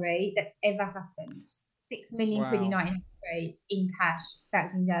cash robbery that's ever happened. 6 million quid in 1983 in cash.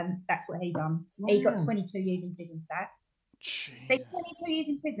 That's what he done. Wow. He got 22 years in prison for that. So 22 years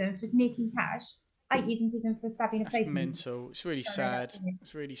in prison for nicking cash, 8 years in prison for stabbing a policeman. Mental. It's really sad.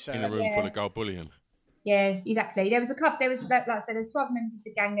 It's really sad. In a room full of gold bullion. Yeah, exactly. There was a couple. There was, like I said, there's 12 members of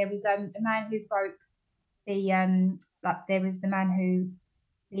the gang. There was a man who broke the there was the man who,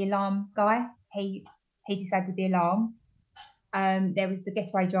 the alarm guy. He disabled the alarm. There was the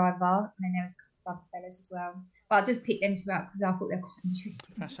getaway driver, and then there was a couple of other fellas as well. But I just picked them two out because I thought they were quite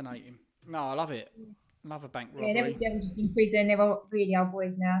interesting. Fascinating. No, I love it. Love a bank robbery. Yeah, they were just in prison. They were really old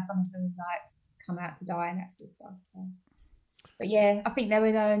boys now. Some of them come out to die and that sort of stuff. So. But yeah, I think they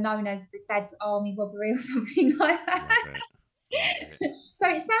were known as the Dad's Army robbery or something like that. So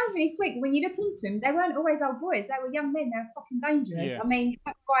it sounds really sweet, but when you look into them, they weren't always old boys. They were young men. They were fucking dangerous. Yeah. I mean,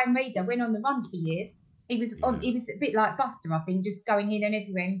 Brian Reader went on the run for years. He was He was a bit like Buster, I think, just going in and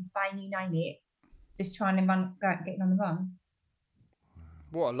everywhere in Spain, you name it, just trying to getting on the run.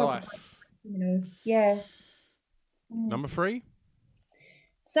 What a life! Criminals. Yeah. Number 3.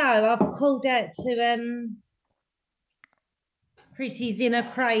 So I've called out to Chrissy's inner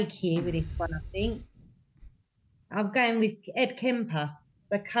Craig here with this one, I think. I'm going with Ed Kemper,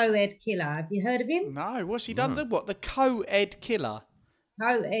 the co-ed killer. Have you heard of him? No, what's he done? The co-ed killer?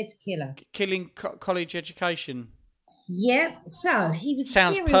 Co-ed killer. Killing college education. Yep. So he was.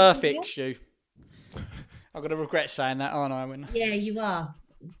 Sounds serial perfect, killer. Stu. I'm gonna regret saying that, aren't I? Yeah, you are.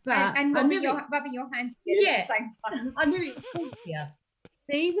 But And I rubbing knew your hands together Yeah. at the same time. I knew it was you.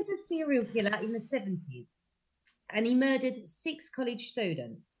 So he was a serial killer in the 70s, and he murdered 6 college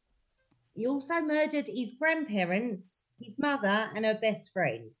students. He also murdered his grandparents, his mother, and her best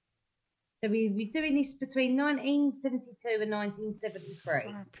friend. So he was doing this between 1972 and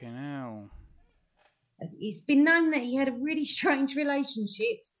 1973. Flipping hell. It's been known that he had a really strange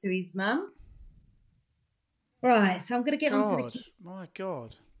relationship to his mum. Right, so I'm going to get on to the... My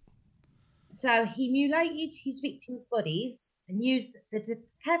God. So he mutilated his victims' bodies and used the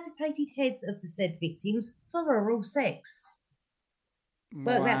decapitated heads of the said victims for oral sex.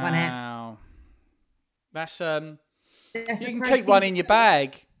 Work that one out. Wow. That's That's you a can crazy keep one in your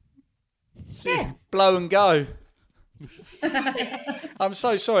bag. Yeah. Blow and go. I'm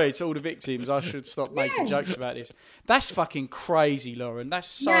so sorry to all the victims. I should stop making jokes about this. That's fucking crazy, Lauren. That's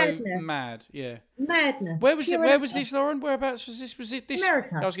so Madness. mad. Yeah. Madness. Where was it? Pure Where was madness. this, Lauren? Whereabouts was this? Was it this?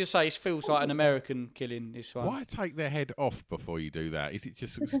 America. I was going to say it feels like an American killing. This one. Why take their head off before you do that? Is it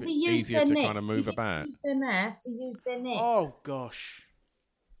just a Because bit he used easier their to necks. kind of move He didn't about? use their mouths, he used their necks. Oh gosh.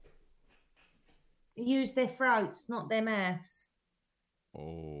 He used their throats, not their mouths.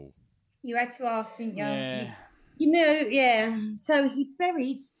 Oh. You had to ask, didn't you? Yeah. You know, yeah. So he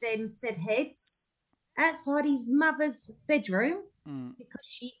buried them said heads outside his mother's bedroom because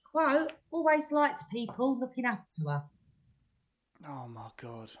she, quote, always liked people looking up to her. Oh my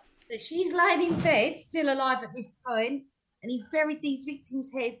God. So she's laying in bed, still alive at this point, and he's buried these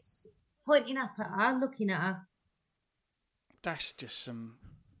victims' heads, pointing up at her, looking at her. That's just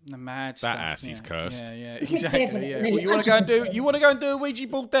the mad stuff. That ass is cursed. Yeah, yeah, exactly. Yeah. Definitely. Well, you want to go and do a Ouija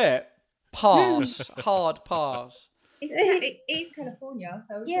board there? Pass. Hard pass. It's California,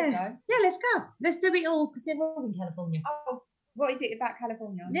 so we should go. Yeah, let's go. Let's do it all because they're all in California. Oh, what is it about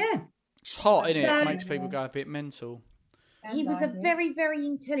California? Yeah. It's hot, isn't it? So- It makes people go a bit mental. He was a very, very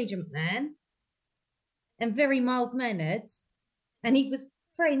intelligent man and very mild-mannered, and he was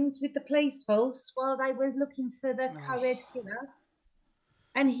friends with the police force while they were looking for the co-ed killer.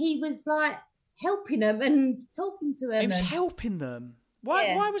 And he was like helping them and talking to them. He was and- helping them. Why?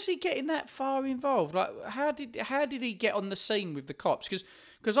 Yeah. Why was he getting that far involved? Like, how did he get on the scene with the cops?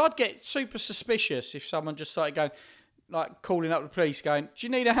 Because I'd get super suspicious if someone just started going, like calling up the police, going, "Do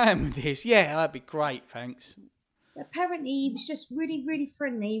you need a hand with this?" Yeah, that'd be great, thanks. Apparently, he was just really, really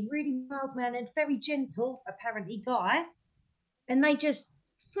friendly, really mild-mannered, very gentle, apparently, guy. And they just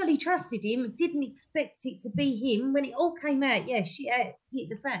fully trusted him, didn't expect it to be him. When it all came out, yeah, shit hit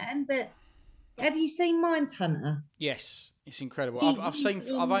the fan. But have you seen Mindhunter? Yes, it's incredible. He-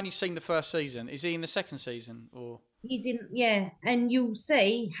 I've only seen the first season. Is he in the second season or? He's in, yeah, and you'll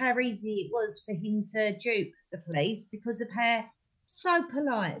see how easy it was for him to dupe the police because of how so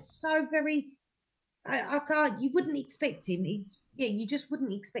polite, so very. I can't. You wouldn't expect him. You just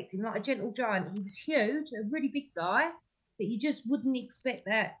wouldn't expect him like a gentle giant. He was huge, a really big guy, but you just wouldn't expect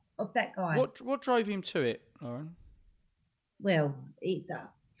that of that guy. What drove him to it, Lauren? Well,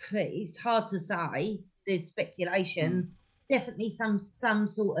 it's hard to say. There's speculation. Definitely some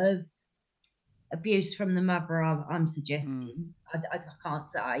sort of abuse from the mother. I'm suggesting. I can't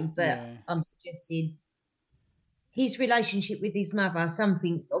say, but Yeah. I'm suggesting his relationship with his mother.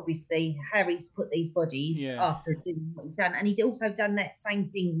 Something obviously Harry's put these bodies Yeah. after doing what he's done, and he'd also done that same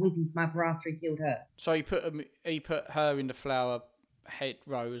thing with his mother after he killed her. So he put her in the flower head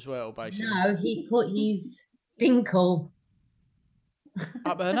row as well, basically. No, he put his dinkle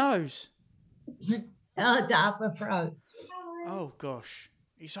Up her nose. up her throat. Oh gosh,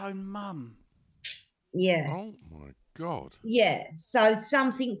 his own mum. Yeah. Oh my God. Yeah, so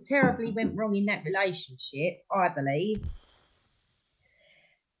something terribly went wrong in that relationship, I believe,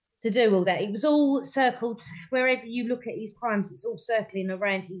 to do all that. It was all circled, wherever you look at his crimes, it's all circling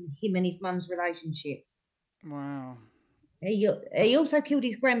around him and his mum's relationship. Wow. He also killed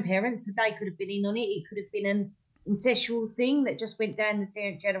his grandparents, so they could have been in on it. It could have been an incestual thing that just went down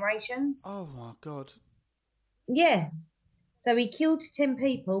the generations. Oh my God. Yeah. So he killed 10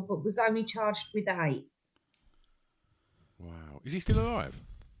 people, but was only charged with 8. Wow. Is he still alive?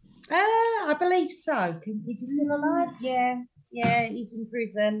 I believe so. Is he still alive? Yeah, he's in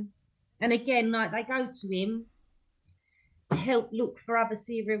prison. And again, like they go to him to help look for other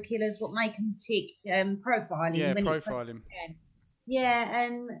serial killers, what make them tick, profiling. Yeah, when profile him. Yeah,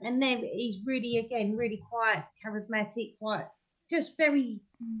 and then he's really quite charismatic, quite just very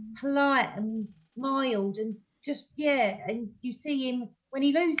polite and mild, and just and you see him when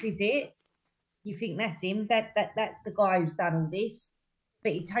he loses it, you think that's him. That's the guy who's done all this,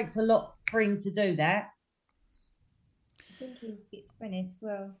 but it takes a lot for him to do that. I think he's schizophrenic as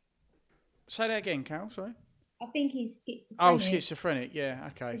well. Say that again, Carol. Sorry. I think he's schizophrenic. Oh, schizophrenic. Yeah.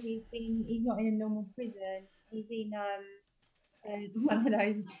 Okay. He's not in a normal prison. He's in one of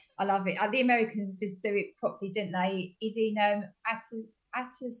those. I love it. The Americans just do it properly, didn't they? He's in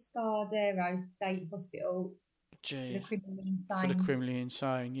Atascadero State Hospital. Jeez. For the criminally insane. For the criminally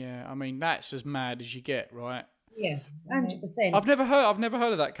insane. Yeah. I mean, that's as mad as you get, right? Yeah, 100%. I've never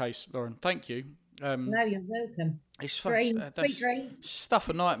heard of that case, Lauren. Thank you. No, you're welcome. It's sweet dreams. Stuff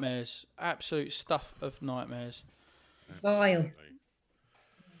of nightmares. Absolute stuff of nightmares. Vile.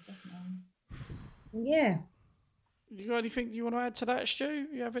 Yeah. You got anything you want to add to that, Stu?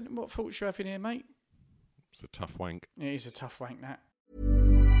 What thoughts you having here, mate? It's a tough wank. It is a tough wank, that.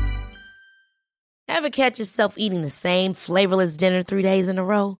 Ever catch yourself eating the same flavorless dinner 3 days in a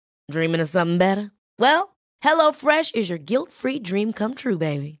row? Dreaming of something better? Well, HelloFresh is your guilt-free dream come true,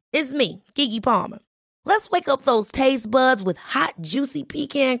 baby. It's me, Keke Palmer. Let's wake up those taste buds with hot, juicy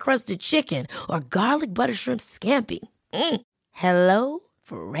pecan-crusted chicken or garlic butter shrimp scampi. Hello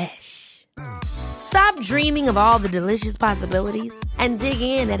Fresh. Stop dreaming of all the delicious possibilities and dig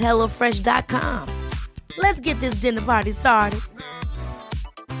in at HelloFresh.com. Let's get this dinner party started.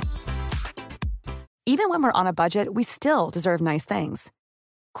 Even when we're on a budget, we still deserve nice things.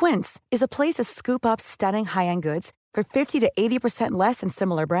 Quince is a place to scoop up stunning high-end goods for 50 to 80% less than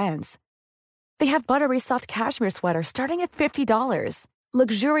similar brands. They have buttery soft cashmere sweaters starting at $50,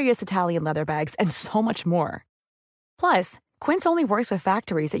 luxurious Italian leather bags, and so much more. Plus, Quince only works with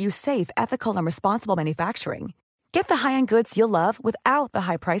factories that use safe, ethical, and responsible manufacturing. Get the high-end goods you'll love without the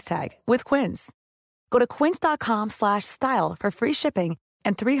high price tag with Quince. Go to quince.com/style for free shipping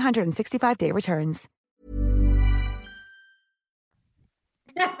and 365-day returns.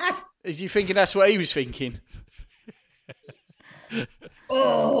 Is you thinking that's what he was thinking?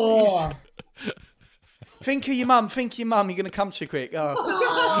 Oh. Think of your mum. You're going to come too quick.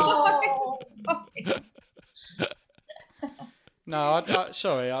 Oh. No,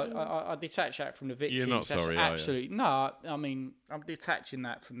 sorry. I detach that from the victims. You're not sorry, absolutely. No, I mean, I'm detaching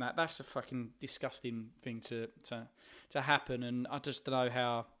that from that. That's a fucking disgusting thing to happen, and I just don't know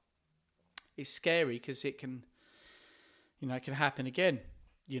how. It's scary because it can, it can happen again.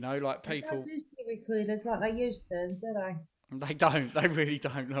 Like people. They don't do serial killers like they used to, do they? They don't. They really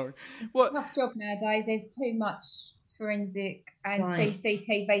don't, Lauren. It's a tough job nowadays. There's too much forensic and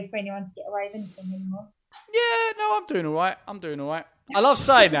CCTV for anyone to get away with anything anymore. Yeah, no, I'm doing all right. I love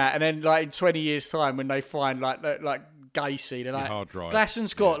saying that, and then like in 20 years' time, when they find like Gacy, they're like,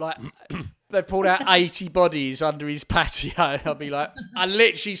 Glasson's got they've pulled out 80 bodies under his patio. I'll be like, I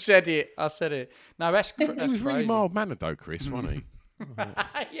literally said it. I said it. No, that's he was crazy. really mild mannered though, Chris, wasn't he?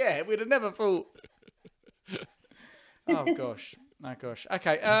 Yeah, we'd have never thought. Oh gosh.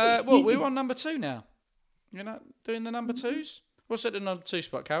 Okay. Well, we're on number 2 now. You're not doing the number 2s? What's at the number 2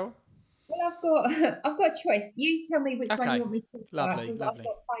 spot, Carol? Well, I've got a choice. You tell me which one you want me to talk about. Lovely. I've got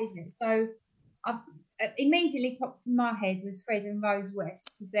favourites. So, immediately popped in my head was Fred and Rose West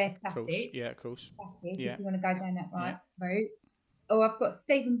because they're classic. Of course. Classic. Yeah. If you want to go down that route. Or I've got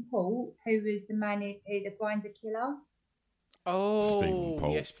Stephen Paul, who was the man who the Grinder killer. Oh, Stephen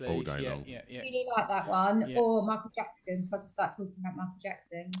Paul, yes, please. all day long. Yeah. Really like that one. Yeah. Or Michael Jackson, because I just like talking about Michael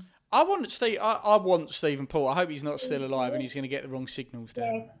Jackson. I want Stephen Paul. I hope he's not still alive and he's going to get the wrong signals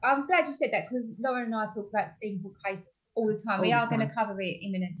down. Yeah, I'm glad you said that because Lauren and I talk about the Stephen Paul case all the time. We are going to cover it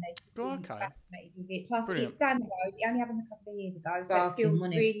imminently. Okay. Plus, Brilliant. it's down the road. It only happened a couple of years ago, so it feels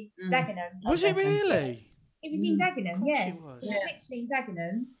really Dagenham. Was it really? It was in Dagenham, yeah. It was literally in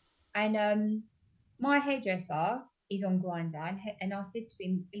Dagenham. And my hairdresser is on Grindr, and I said to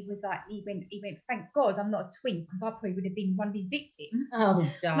him, he went, thank God I'm not a twin, because I probably would have been one of his victims. Oh,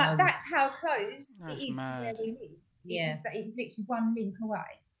 darling. That's how close That's it is mad. to where we live. Yeah. It was literally one link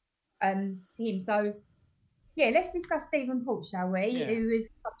away to him. So, yeah, let's discuss Stephen Paul, shall we? Yeah. Who is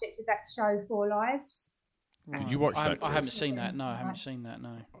subject to that show, 4 Lives. Did you watch that? I haven't seen that. No, I haven't seen that.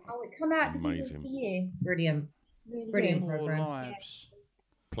 No. Oh, it come out at the beginning of Amazing. the year. Brilliant. It's really Brilliant good. program. Lives.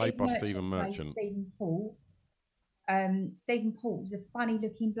 Played by Steve Stephen plays Merchant. Stephen Paul. Stephen Paul was a funny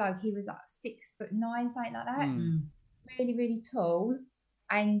looking bloke. He was like 6'9", something like that. Really, really tall.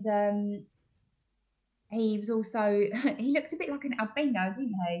 And he was also, he looked a bit like an albino,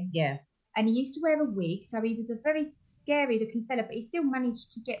 didn't he? Yeah. And he used to wear a wig, so he was a very scary looking fella, but he still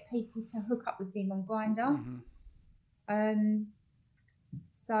managed to get people to hook up with him on Grindr.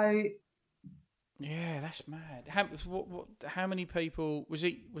 So yeah, that's mad. How many people was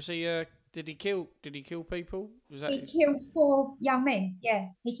he? Did he kill people? Was that? He killed 4 young men. Yeah,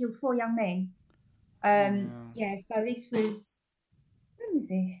 he killed 4 young men. Yeah. So this was, when was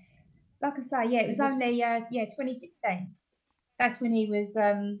this? Like I say, yeah, it was only 2016. That's when he was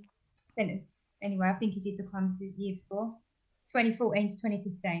sentenced. Anyway, I think he did the crimes the year before, 2014 to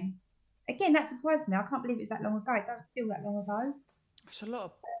 2015. Again, that surprised me. I can't believe it was that long ago. It don't feel that long ago. It's a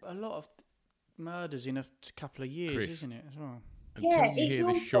lot of murders in a couple of years, Chris, isn't it, as well? Yeah, you it's hear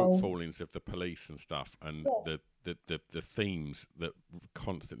the awful. shortfallings of the police and stuff, and the themes that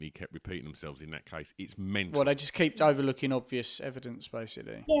constantly kept repeating themselves in that case, it's mental. Well, they just keep overlooking obvious evidence,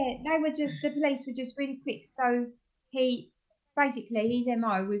 basically. Yeah, the police were just really quick. So his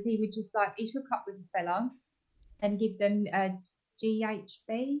MO was he would just he'd hook up with a fella and give them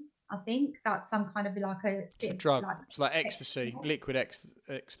GHB, I think. That's some kind of it's a drug. It's like ecstasy, liquid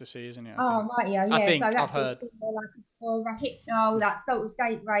ecstasy, isn't it? Right, yeah. I think so that's I've heard. Or a hypno, that sort of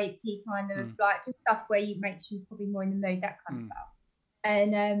date rapey kind of just stuff where you makes you probably more in the mood, that kind of stuff.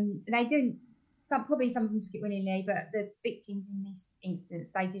 And they didn't. Probably some of them took it willingly, but the victims in this instance,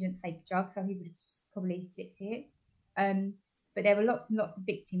 they didn't take drugs, so he would have probably slipped it. But there were lots and lots of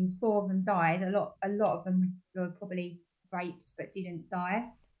victims. 4 of them died. A lot of them were probably raped but didn't die.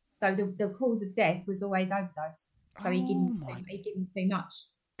 So the cause of death was always overdose. So he'd given too much.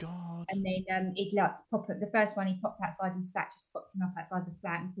 God. And then he'd pop up. The first one he popped outside his flat, just popped him up outside the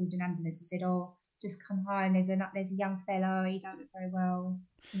flat and called an ambulance and said, "Oh, just come home. There's a young fellow. He don't look very well."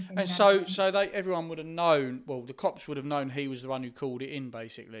 And so everyone would have known. Well, the cops would have known he was the one who called it in,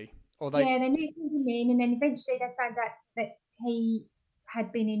 basically. Yeah, they knew he called him in, and then eventually they found out that he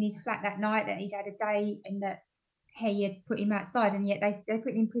had been in his flat that night, that he'd had a date, and that he had put him outside, and yet they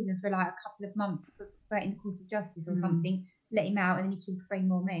put him in prison for like a couple of months for in the course of justice or something. Let him out, and then he killed 3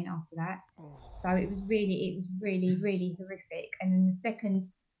 more men after that. So it was really, really horrific. And then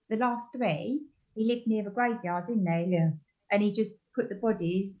the last 3, he lived near the graveyard, didn't he? Yeah. And he just put the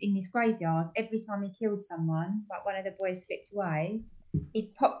bodies in this graveyard. Every time he killed someone, like one of the boys slipped away,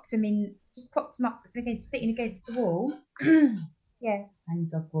 he popped them up sitting against the wall. Yeah. Same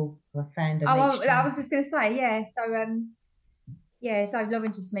dog wall I found. I was just going to say, yeah. So, so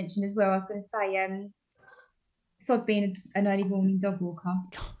Lauren just mentioned as well, I was going to say, Sod being an early morning dog walker.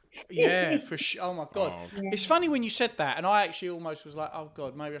 Yeah, for sure. Oh my God. Yeah. It's funny when you said that, and I actually almost was like, oh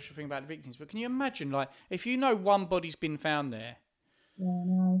God, maybe I should think about the victims. But can you imagine, like, if you know one body's been found there,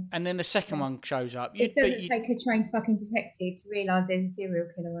 and then the second one shows up. It doesn't take a trained fucking detective to realise there's a serial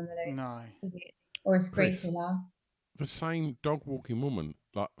killer on the loose. No. Does it? Or a spree killer. The same dog walking woman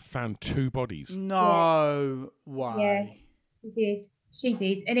found 2 bodies. No way. Yeah, she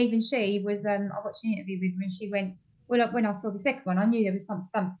did. And even she was, I watched an interview with her and she went, well, when I saw the second one, I knew there was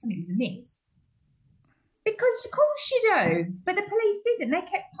something was amiss. Because of course you do. But the police didn't. They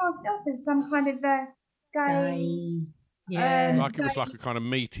kept passing off as some kind of gay... Yeah, it was like a kind of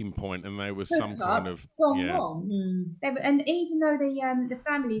meeting point, and there was some kind of gone wrong. And even though the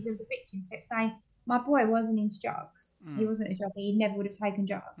families of the victims kept saying, "My boy wasn't into drugs. He wasn't a druggie. He never would have taken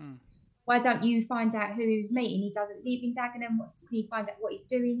drugs. Why don't you find out who he was meeting? He doesn't live in Dagenham. Can you find out what he's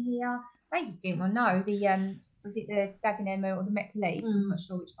doing here?" They just didn't want to know. Was it the Dagenham or the Met Police? I'm not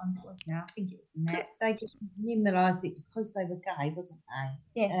sure which ones it was now. I think it was the Met. They just minimalised it because they were gay, wasn't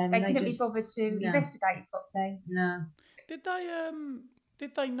they? Yeah, they couldn't be bothered to investigate it properly. No. Did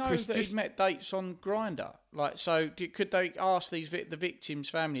they know that he'd met dates on Grindr? Like, so could they ask the victims'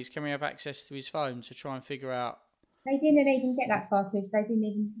 families, can we have access to his phone to try and figure out? They didn't even get that far, Chris. They didn't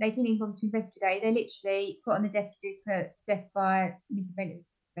even bother to investigate. They literally put on the death certificate, death by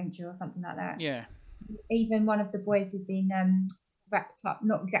misadventure or something like that. Yeah. Even one of the boys had been wrapped up,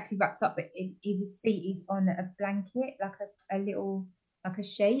 not exactly wrapped up, but he was seated on a blanket, like a little, like a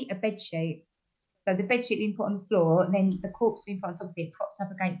sheet, a bed sheet. So the bed sheet being put on the floor, and then the corpse being put on top of it, propped up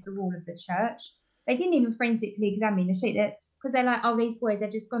against the wall of the church. They didn't even forensically examine the sheet, because they're like, oh, these boys,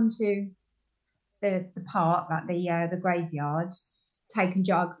 they've just gone to the park, like the graveyard, taken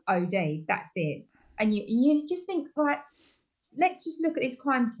drugs, OD, that's it. And you just think, right, let's just look at this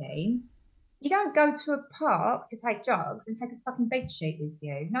crime scene. You don't go to a park to take drugs and take a fucking bed sheet with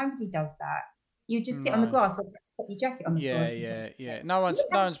you. Nobody does that. You just sit on the grass or put your jacket on the floor. Yeah. No one's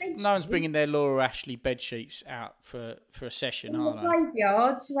bringing their Laura Ashley bed sheets out for a session, are they?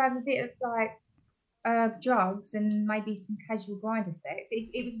 Graveyard to have a bit of like drugs and maybe some casual grinder sex.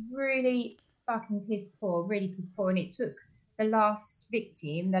 It was really fucking piss poor, and it took the last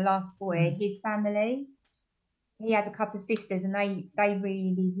victim, the last boy, his family. He had a couple of sisters, and they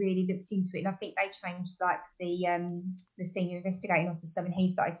really, really looked into it. And I think they changed like the senior investigating officer, and he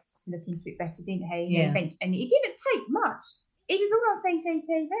started to look into it better, didn't he? Yeah. And it didn't take much. It was all on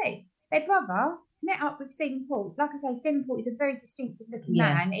CCTV. Their brother met up with Stephen Paul. Like I say, Stephen Paul is a very distinctive looking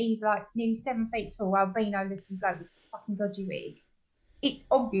man. He's like nearly 7 feet tall, albino looking bloke with a fucking dodgy wig. It's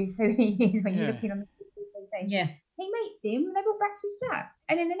obvious who he is when you're looking on the CCTV. Yeah. He meets him, and they walk back to his flat,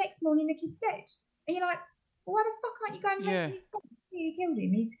 and then the next morning the kid's dead. And you're like, why the fuck aren't you going and rescue his father? He clearly killed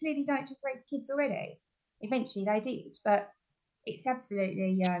him. He's clearly done it to rape kids already. Eventually they did, but it's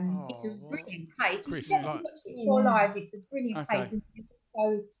absolutely it's a brilliant case. You should definitely watch it. 4 Lives. It's a brilliant case. And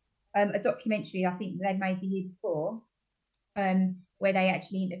also a documentary I think they made the year before, where they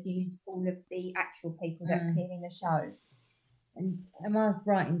actually interviewed all of the actual people that appear in the show. And am I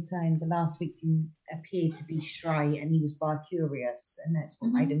right in saying the last victim appeared to be straight and he was bi-curious, and that's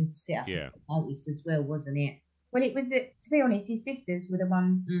what made him sit up and notice as well, wasn't it? Well, it was, to be honest, his sisters were the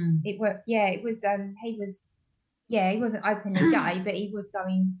ones. It was. He wasn't openly gay, but he was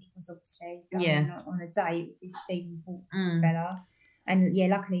obviously going on a date with this Stephen Paul fella. And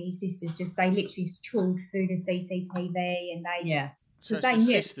luckily his sisters they literally trawled through the CCTV and they So they it's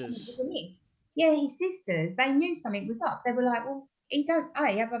knew his sisters. Yeah, his sisters. They knew something was up. They were like, well,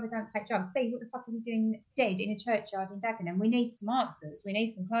 our brother don't take drugs. B, what the fuck is he doing dead in a churchyard in Dagenham? We need some answers. We need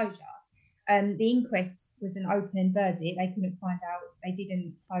some closure. The inquest was an open verdict. They couldn't find out. They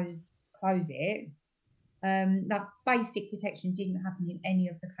didn't close it. That basic detection didn't happen in any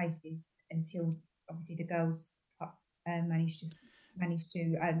of the cases until obviously the girls managed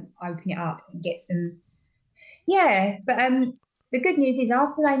to open it up and get some. Yeah, but the good news is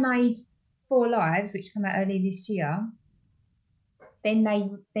after they made 4 Lives, which came out earlier this year, then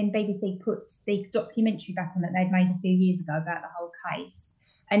BBC put the documentary back on that they'd made a few years ago about the whole case.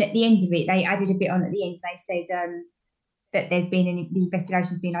 And at the end of it, they added a bit on at the end. They said that the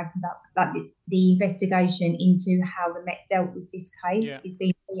investigation's been opened up, like the investigation into how the Met dealt with this case is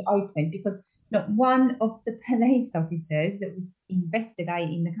being reopened, because not one of the police officers that was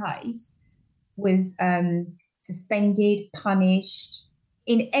investigating the case was suspended, punished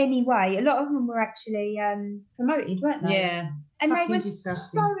in any way. A lot of them were actually promoted, weren't they? Yeah. And they were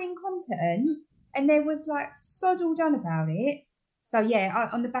disgusting. so incompetent, and there was like sod all done about it. So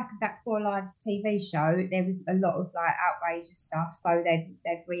on the back of that 4 Lives TV show, there was a lot of like outrage and stuff. So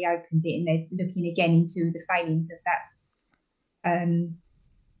they've reopened it, and they're looking again into the failings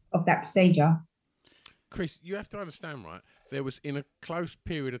of that procedure. Chris, you have to understand, right? There was, in a close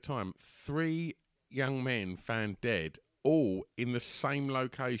period of time, 3 young men found dead, all in the same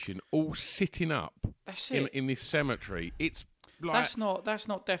location, all sitting up. That's it. In this cemetery. It's like, that's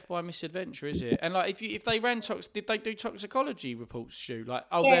not death by misadventure, is it? And like, if they ran did they do toxicology reports, Stu? Like,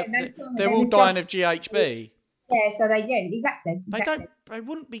 they're all dying of GHB. Yeah, so exactly. They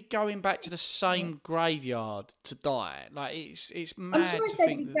wouldn't be going back to the same graveyard to die. Like, it's mad. I'm sure if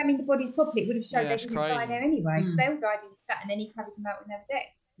they'd examined the bodies properly, it would have showed they didn't die there anyway, because they all died in his flat, and then he carried them out when they were dead.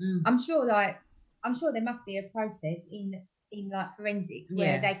 I'm sure there must be a process in like forensics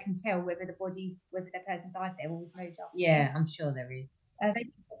where they can tell whether the person died there or was moved after. Yeah, I'm sure there is. They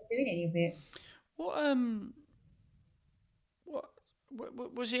didn't bother doing any of it.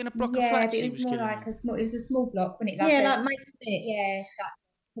 What was it in a block of flats? Yeah, it was more like it was a small block, wasn't it? Like Mate Smith's. Yeah, like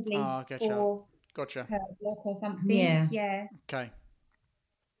probably 4 Gotcha. per block or something. Yeah. Okay.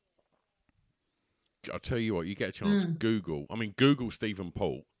 I'll tell you what, you get a chance, Google Stephen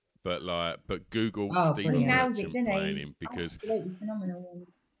Paul. But Google Stephen he nails it, Merchant doesn't playing he? him, because Absolutely phenomenal.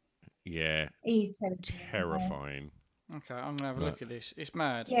 Yeah, he's terrifying. Okay, I'm gonna have a look at this. It's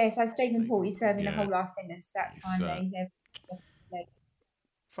mad. Yeah, so Stephen Paul is serving a whole life sentence for that time that he's ever.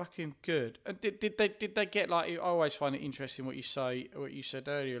 Fucking good. Did they get like? I always find it interesting what you said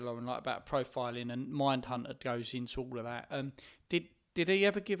earlier, Lauren, like about profiling, and Mindhunter goes into all of that. Did he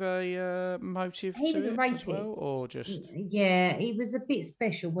ever give a motive he to was it a rapist. as well, or just? Yeah, he was a bit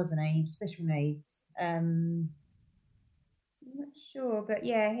special, wasn't he? Special needs. I'm not sure, but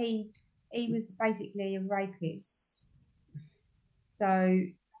yeah, he was basically a rapist. So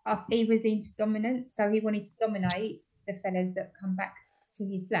he was into dominance, so he wanted to dominate the fellas that come back to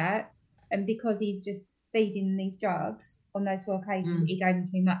his flat, and because he's just feeding these drugs on those 4 occasions, he gave them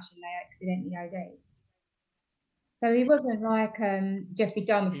too much and they accidentally OD'd. So he wasn't like Jeffrey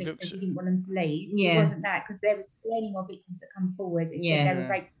Dahmer, for He instance, looks- he didn't want them to leave. Yeah. It wasn't that, because there was plenty more victims that come forward and said they were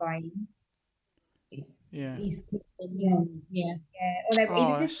raped by him. Yeah. Yeah. Yeah, although he Oh,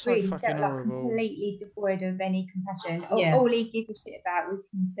 was that's just so really fucking horrible. completely devoid of any compassion. Yeah. All he gave a shit about was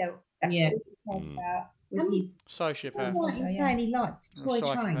himself. That's Yeah. all he cared about was his. Sociopath. Right in saying he liked toy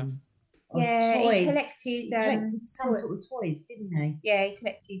Psychopath. trains. Or Yeah, he toys. collected, He collected some sort of toys, didn't he? Yeah, he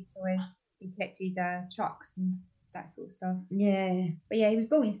collected toys. He collected trucks and that sort of stuff. Yeah. But yeah, he was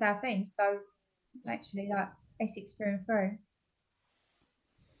born in Southend, so actually like Essex through and through.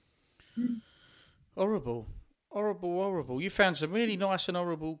 Horrible. Horrible. You found some really nice and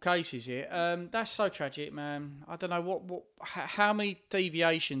horrible cases here. That's so tragic, man. I don't know how many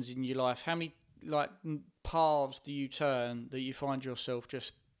deviations in your life, how many paths do you turn that you find yourself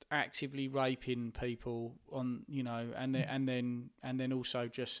just actively raping people on, and then also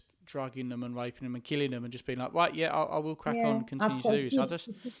just drugging them and raping them and killing them and just being like, right, yeah, I will crack on and continue to do this.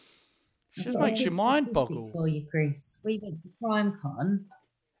 It just makes your mind boggle. For you, Chris. We went to CrimeCon.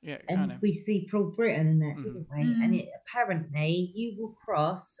 Yeah, and we see Broad Britain and that, didn't we? And apparently you will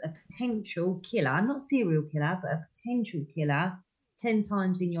cross a potential killer, not serial killer, but a potential killer 10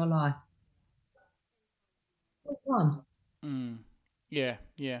 times in your life. 10 times. Yeah.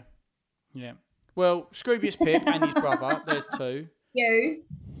 Well, Scroobius Pip and his brother, there's 2. You.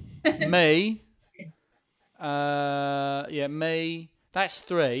 Me. Me. That's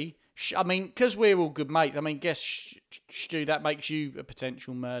 3. I mean, because we're all good mates, guess, Stu, that makes you a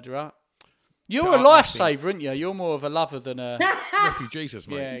potential murderer. You're a lifesaver, aren't you? You're more of a lover than a... Refuge Jesus,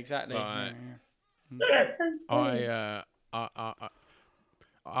 mate. Yeah, exactly. Like, Yeah.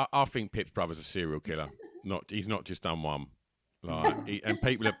 I think Pip's brother's a serial killer. He's not just done one. And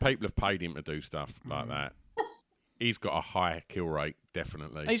people have paid him to do stuff like that. He's got a high kill rate,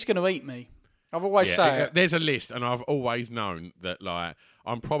 definitely. He's going to eat me. I've always said it. There's a list, and I've always known that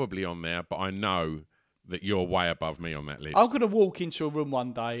I'm probably on there, but I know that you're way above me on that list. I'm going to walk into a room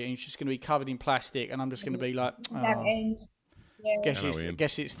one day and it's just going to be covered in plastic, and I'm just going to be like, guess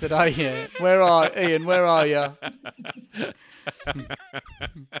it's today. Yeah. Where are you?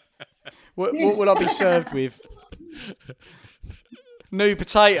 What will I be served with? New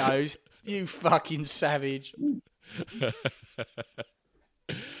potatoes? You fucking savage.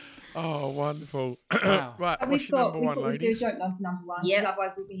 Oh, wonderful. Wow. Right, And what's your number one, we ladies? don't love number one, Yeah. because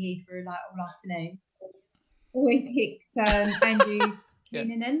otherwise we'll be here for all afternoon. We picked Andrew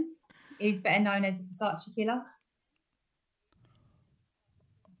Cunanan, who's better known as the Versace Killer.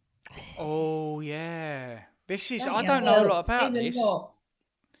 Oh, yeah. This is... Don't I you? don't know a lot about There's this. a lot.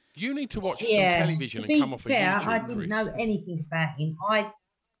 You need to watch some Yeah. television To and come be off fair, of YouTube, I didn't Chris. know anything about him. I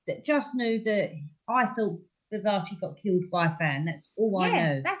just knew that I thought Versace got killed by a fan. That's all I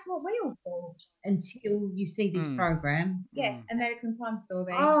know. That's what we all thought. Until you see this program. Yeah, American Crime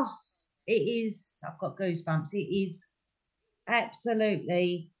Story. Oh, it is. I've got goosebumps. It is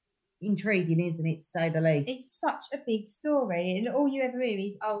absolutely intriguing, isn't it, to say the least? It's such a big story, and all you ever hear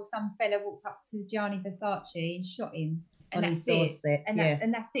is, some fella walked up to Gianni Versace and shot him, and On that's his it. doorstep, And yeah.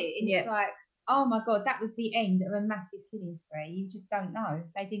 that's it. And Yeah. it's like, oh my god, that was the end of a massive killing spree. You just don't know.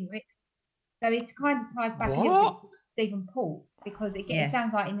 They didn't. So it kind of ties back a little bit to Stephen Paul, because again, it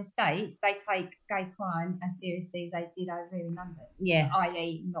sounds like in the States they take gay crime as seriously as they did over here in London. Yeah.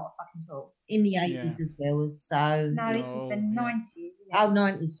 i.e. not a fucking talk. In the 80s as well. So No, this is the 90s. Isn't it? Oh,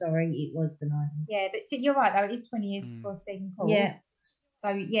 90s, sorry. It was the 90s. Yeah, but you're right though. It is 20 years before Stephen Paul. Yeah. So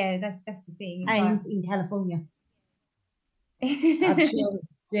yeah, that's the thing. It's And like... in California. I'm sure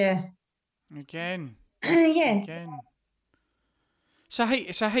it's, yeah. Again. Yes. Again. So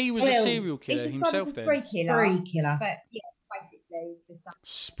he was a serial killer himself then? Spree killer. But yeah, basically the same.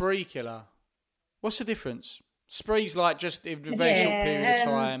 Spree killer. What's the difference? Spree's like just in a very short period of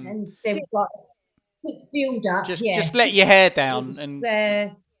time. And there was like a quick build up. Just let your hair down and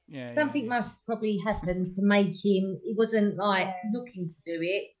something must probably happen to make him. He wasn't like looking to do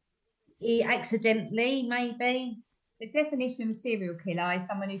it. He accidentally, maybe. The definition of a serial killer is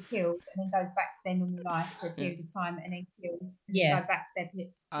someone who kills and then goes back to their normal life for a period of time and then kills and then go back to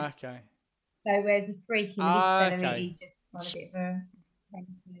their Okay. So whereas a spree killer, this fella, he's just on a bit of a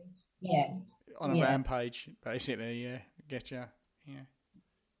on a rampage, basically. Yeah, get you. Yeah,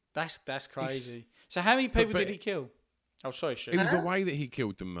 that's crazy. So how many people did he kill? Oh, sorry, It was the way that he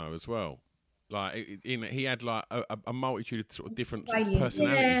killed them, though, as well. Like, he had like a multitude of sort of different sort of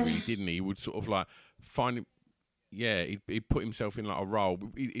personalities, really, didn't he? He would sort of like find him. Yeah, he'd put himself in like a role.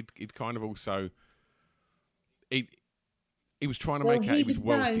 He'd kind of also. He was trying to make out he was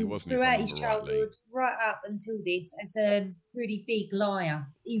wealthy, wasn't he? Throughout his childhood, right up until this, as a really big liar.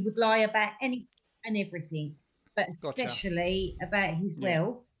 He would lie about any and everything. but especially about his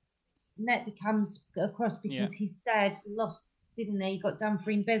wealth. And that becomes across because his dad lost, didn't he? He got done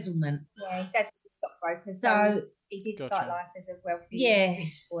for embezzlement. Yeah, his dad was a stockbroker, so he did start life as a wealthy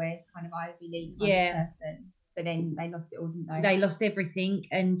rich boy, kind of Ivy League kind of person. But then they lost it all, didn't they? They lost everything,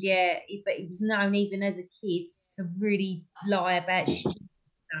 and but he was known even as a kid to really lie about stuff.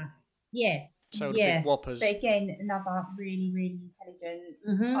 Yeah. So the big whoppers. But again, another really, really intelligent,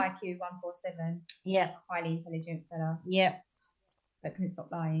 IQ 147. Yeah. Highly intelligent fella. Yeah. But couldn't stop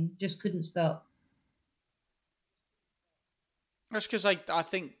lying. Just couldn't stop. That's because I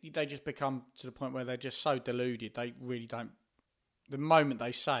think they just become to the point where they're just so deluded. They really don't. The moment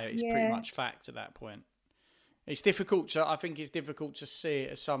they say it, it's pretty much fact at that point. It's difficult I think it's difficult to see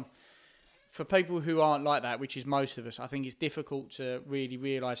it as for people who aren't like that, which is most of us. I think it's difficult to really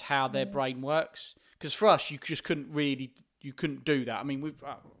realise how their brain works. Because for us, you just couldn't do that. I mean,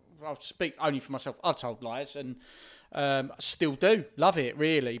 I'll speak only for myself. I've told lies and still do love it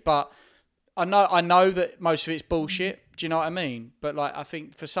really, but I know that most of it's bullshit. Do you know what I mean? But like, I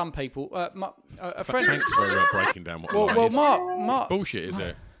think for some people, a friend. Thanks for breaking down what. Well, Mark, bullshit is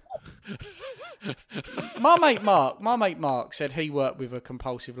it? My mate Mark said he worked with a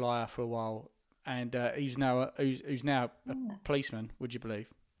compulsive liar for a while, and he's now a policeman. Would you believe?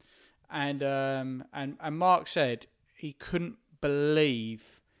 And Mark said he couldn't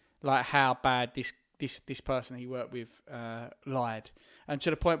believe like how bad this person he worked with lied, and to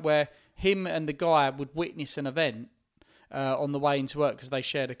the point where him and the guy would witness an event on the way into work because they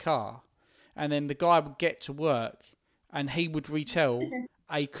shared a car, and then the guy would get to work and he would retell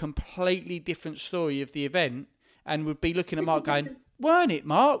a completely different story of the event and would be looking at Mark going, weren't it,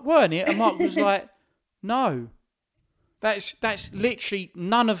 Mark? Weren't it? And Mark was like, no. That's literally,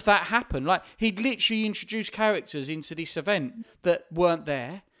 none of that happened. Like, he'd literally introduced characters into this event that weren't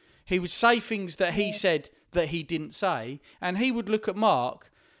there. He would say things that he said that he didn't say, and he would look at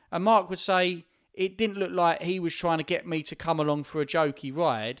Mark, and Mark would say, it didn't look like he was trying to get me to come along for a jokey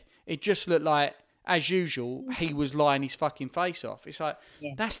ride. It just looked like, as usual, he was lying his fucking face off. It's like,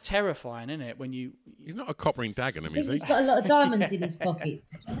 that's terrifying, isn't it? When you... He's not a coppering Dagenham, is he? He's got a lot of diamonds in his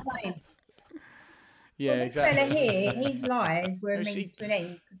pockets. Just saying. Yeah, this exactly. fella here, his lies were a means to an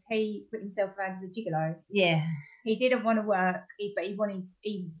end because he put himself around as a gigolo. Yeah. He didn't want to work, but he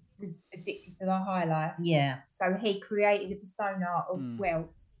was addicted to the high life. Yeah. So he created a persona of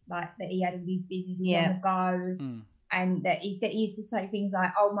wealth, like that he had all these businesses on the go. And that he used to say things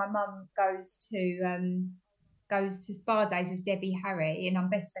like, "Oh, my mum goes to spa days with Debbie Harry, and I'm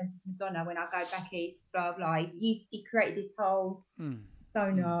best friends with Madonna when I go back east." Blah blah. He created this whole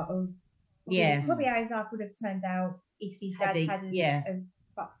persona of probably how his life would have turned out if his dad hadn't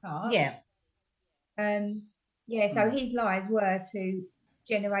fucked up. So his lies were to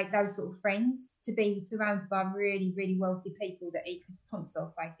generate those sort of friends, to be surrounded by really really wealthy people that he could pounce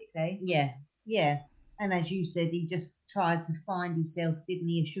off, basically. Yeah. And as you said, he just tried to find himself, didn't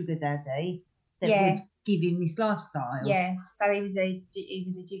he, a sugar daddy that would give him this lifestyle. Yeah, so he was a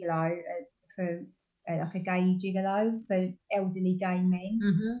gigolo for like a gay gigolo for elderly gay men,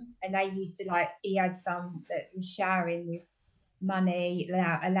 and they used to he had some that was showering with money,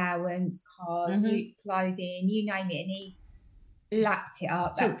 allowance, cars, clothing, you name it, and he lapped it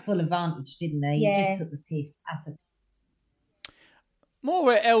up. Took full advantage, didn't he? Yeah. He just took the piss out of.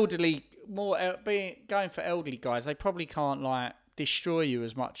 Going for elderly guys, they probably can't destroy you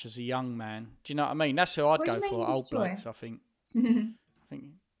as much as a young man. Do you know what I mean? That's who I'd go for. Old blokes, I think.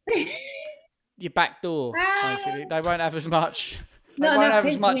 Your back door, basically. They won't have as much. They won't have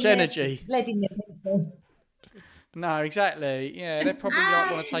as much energy. Lead in their pencil. No, exactly. Yeah, they probably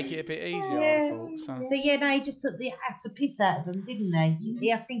want to take it a bit easier. I would have thought. So. But he just took the utter piss out of them, didn't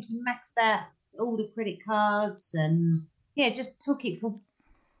they? I think he maxed out all the credit cards and just took it for.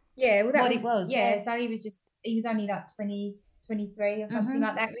 Yeah, well, it was. Yeah, so he was only like 20, 23 or something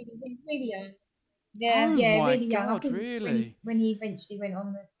like that. Really young. Yeah, really young. God, I think really? When he eventually went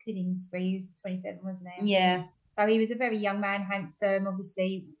on the killing spree, he was 27, wasn't he? Yeah. So he was a very young man, handsome,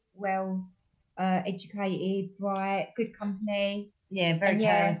 obviously well educated, bright, good company. Yeah, very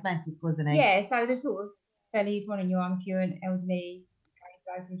charismatic, wasn't he? Yeah, so the sort of fella you'd want in your arm if you're an elderly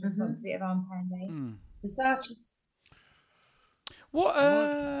bloke who just wants a bit of arm candy. Versace. What?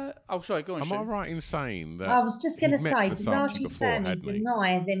 Sorry, go on. Am I right in saying that? I was just going to say, Versace's Versace's family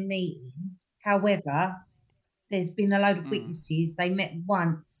deny them meeting. However, there's been a load of witnesses. They met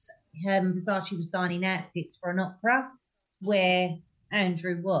once. Versace was dining outfits for an opera where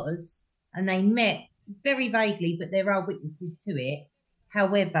Andrew was, and they met very vaguely, but there are witnesses to it.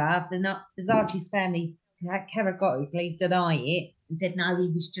 However, Versace's family categorically deny it. and said, no, he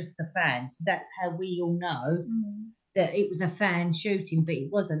was just a fan. So that's how we all know that it was a fan shooting, but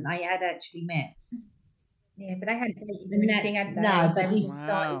it wasn't. They had actually met. Yeah, but they hadn't dated or anything, had they? No, but he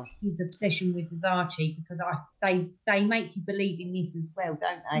started his obsession with Versace because they make you believe in this as well,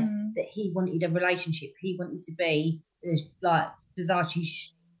 don't they? That he wanted a relationship. He wanted to be like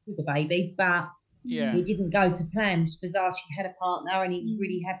Versace's sugar baby, but it didn't go to plan. Versace had a partner and he was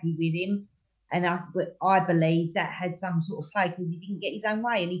really happy with him. And I believe that had some sort of play because he didn't get his own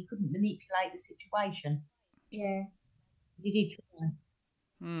way and he couldn't manipulate the situation. Yeah. He did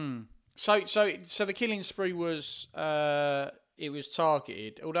try. So the killing spree was it was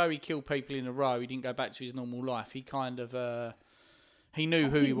targeted. Although he killed people in a row, he didn't go back to his normal life. He kind of he knew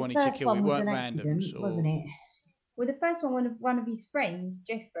who he wanted to kill. It weren't randoms, wasn't it? Well, the first one of his friends,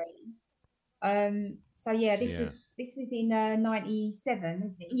 Jeffrey. So yeah, this was in 97,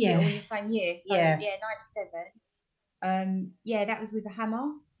 isn't it? Yeah, all in the same year. So yeah, 97. Yeah, that was with a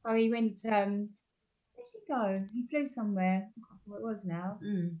hammer. So he went. Where did he go? He flew somewhere. I can't remember what it was now.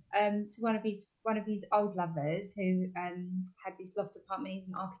 To one of his old lovers who had this loft apartment. He's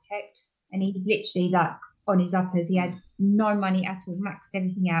an architect, and he was literally like on his uppers. He had no money at all, maxed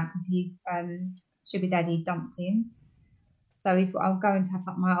everything out because his sugar daddy dumped him. So if I'll go and tap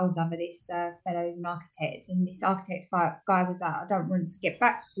up my old lover, this fellow is an architect, and this architect guy was like, I don't want to get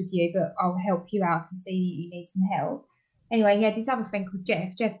back with you, but I'll help you out. I can see you need some help. Anyway, he had this other friend called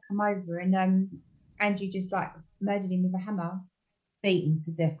Jeff. Jeff come over, and Andrew just like murdered him with a hammer. Beat him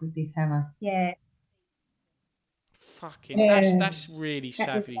to death with this hammer. Yeah. Fucking, that's really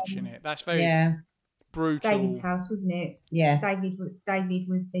savage, isn't it? That's very brutal. David's house, wasn't it? Yeah. David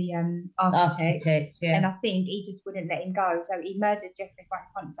was the architect, and I think he just wouldn't let him go. So he murdered Jeffrey right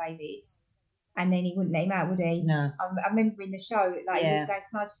in front of David, and then he wouldn't let him out, would he? No. I remember in the show, like he was like,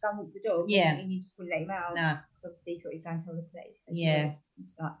 "Can I just go and walk the dog?" Yeah. And he just wouldn't let him out. No. Because obviously he thought he'd go and tell the police. So yeah.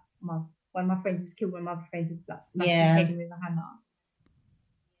 Like, one of my friends just killed one of my other friends with smashed his head in with a hammer.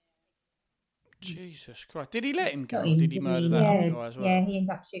 Jesus Christ. Did he let him go, or did he murder that other guy as well? Yeah, he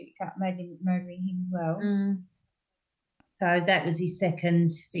ended up murdering him as well. So that was his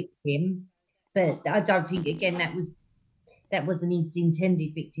second victim. But I don't think, again, that wasn't his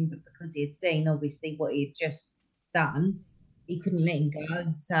intended victim, but because he had seen, obviously, what he had just done, he couldn't let him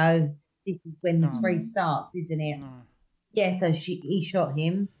go. So this is when the spree starts, isn't it? Yeah, so he shot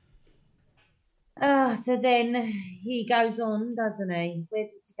him. So then he goes on, doesn't he? Where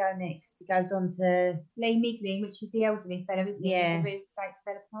does he go next? He goes on to Lee Miglin, which is the elderly fellow, isn't he? He's a real estate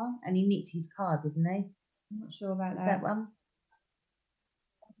developer. And he nicked his car, didn't he? I'm not sure about that one.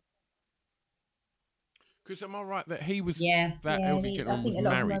 Because am I right that he was that elderly gentleman was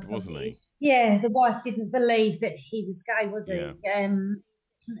married, wasn't he? Yeah, the wife didn't believe that he was gay, was he? And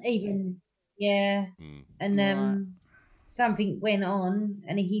something went on,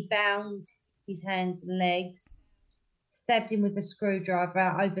 and he bound his hands and legs, stabbed him with a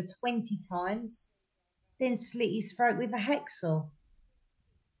screwdriver over 20 times, then slit his throat with a hacksaw.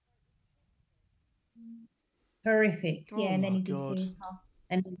 Horrific. Oh, and then he did suicide.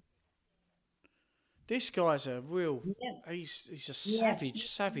 And this guy's a real. He's a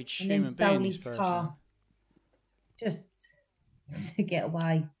savage and human then stole being. His This person. car just to get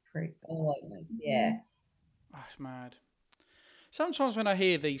away. That's mad. Sometimes when I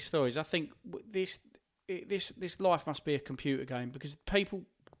hear these stories, I think this life must be a computer game, because people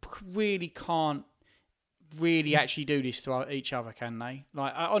really can't really actually do this to each other, can they?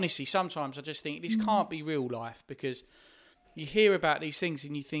 Like, honestly, sometimes I just think this can't be real life, because you hear about these things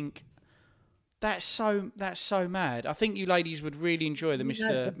and you think that's so mad. I think you ladies would really enjoy the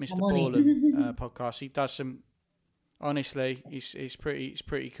Mr. Borland podcast. He does some. Honestly, it's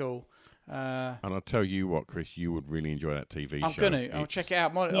pretty cool. And I'll tell you what, Chris, you would really enjoy that TV show. I'm gonna. I'll check it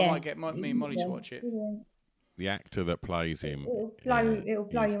out. I might get me and Molly to watch it. The actor that plays him. It'll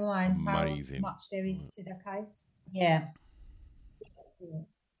blow your mind amazing. how much there is to the case. Yeah.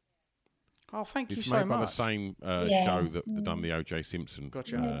 Oh, thank you so much. It's made by the same show that done the O.J. Simpson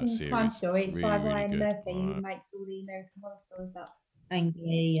series. Crime Story. It's by Ryan Murphy, Right. who makes all the American Horror Stories up.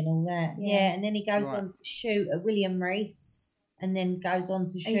 Angry and all that. Yeah, and then he goes on to shoot at William Reese, and then goes on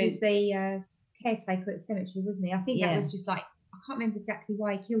to shoot. He was the caretaker at the cemetery, wasn't he? I think that was just like, I can't remember exactly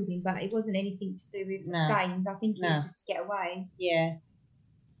why he killed him, but it wasn't anything to do with gains. I think it was just to get away. Yeah.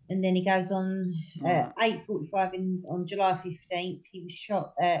 And then he goes on at 8:45 on July 15th. He was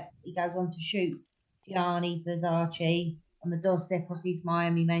shot. He goes on to shoot Gianni Versace on the doorstep of his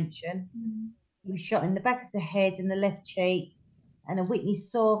Miami mansion. He was shot in the back of the head and the left cheek, and a witness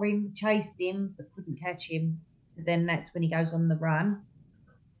saw him, chased him, but couldn't catch him. So then that's when he goes on the run.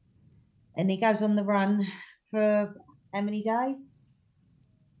 And he goes on the run for how many days?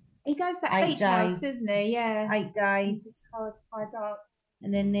 He goes to that 8 beach house, days. doesn't he? Yeah. 8 He days. just hides up.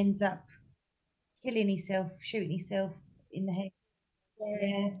 And then ends up killing himself, shooting himself in the head.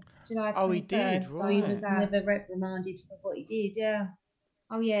 Yeah. July 21st. Oh, he did, So he right. was Never reprimanded for what he did, yeah.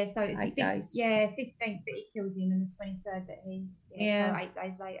 Oh yeah, so it's 8 the days. 15th that he killed him, and the 23rd that he. Yeah. So 8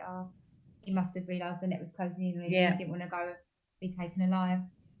 days later, he must have realised the net was closing in, and Yeah. he didn't want to go be taken alive.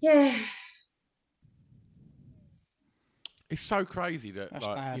 Yeah. It's so crazy that, That's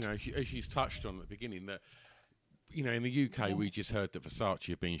like, bad. you know, as she's touched on at the beginning, that, you know, in the UK we just heard that Versace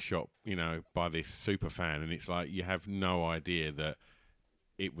had been shot, you know, by this super fan, and it's like you have no idea that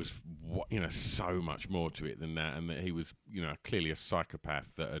it was, you know, so much more to it than that, and that he was, you know, clearly a psychopath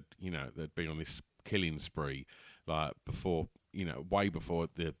that had, you know, that had been on this killing spree, like before, you know, way before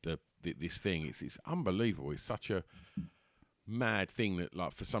this thing. It's unbelievable. It's such a mad thing that,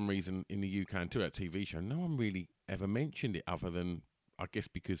 like, for some reason in the UK and to that TV show, no one really ever mentioned it, other than, I guess,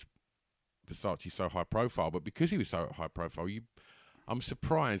 because Versace's so high profile. But because he was so high profile, I'm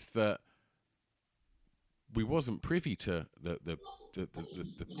surprised that we wasn't privy to the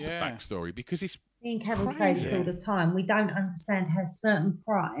backstory, because it's Me and Carol say this all the time. We don't understand how certain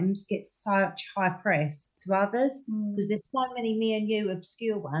crimes get such high press to others, because there's so many me and you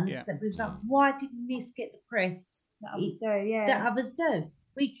obscure ones that we was like, why didn't this get the press That others do, yeah. that others do?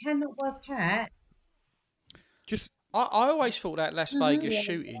 We cannot work out. Just I always thought that Las Vegas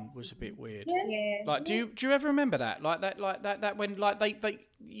shooting was a bit weird. Yeah. Like, do you ever remember that? Like that when, like, they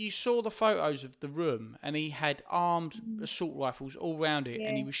you saw the photos of the room, and he had armed assault rifles all round it,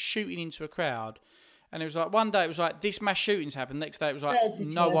 and he was shooting into a crowd. And it was like, one day it was like, this mass shootings happened. Next day it was like,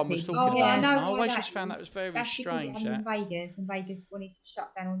 no one was talking about it. And I always just found that was very strange. That's because it happened in Vegas, and Vegas wanted to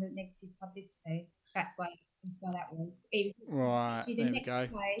shut down all the negative publicity. That's why that was. It was Right, the there we next go.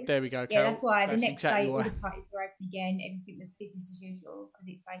 day. There we go, Yeah, Carol. that's why the That's next exactly day why. all the parties were open again. Everything was business as usual because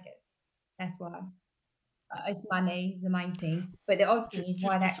it's Vegas. That's why. It's money is the main thing. But the odd thing is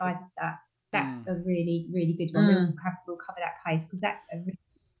why that guy did that. That's a really, really good one. We'll cover that case because that's a really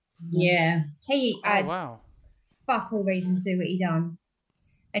He had fuck all reason to do what he done.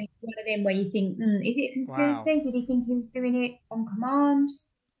 And it's one of them where you think, is it a conspiracy? Wow. Did he think he was doing it on command?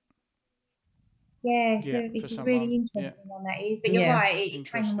 Yeah, so it's a really interesting one that is. But you're right, it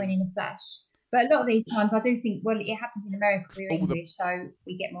came and went in a flash. But a lot of these times I do think, well, it happens in America, we're English, so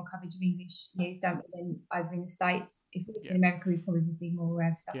we get more coverage of English news, don't we, than over in the States. If we lived in America, we probably would be more aware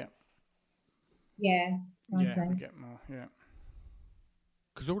of stuff. Yeah, we get more,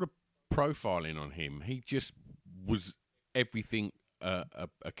 because all the profiling on him, he just was everything a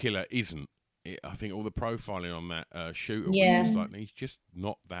killer isn't. I think all the profiling on that shooter was just like, he's just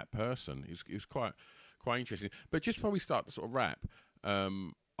not that person. It was quite interesting. But just before we start to sort of wrap,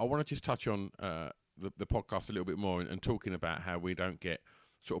 I want to just touch on the podcast a little bit more and talking about how we don't get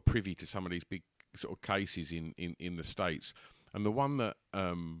sort of privy to some of these big sort of cases in the States. And the one that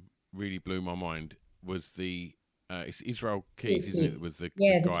really blew my mind was it's Israel Keys, isn't it? It was the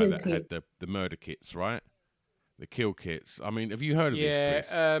guy that had the murder kits, right? The kill kits. I mean, have you heard of this,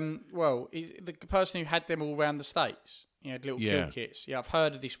 Chris? Well, the person who had them all around the States, you know, little kill kits. Yeah, I've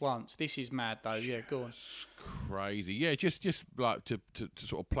heard of this once. This is mad, though. Yeah, go on. Crazy. Yeah, just like to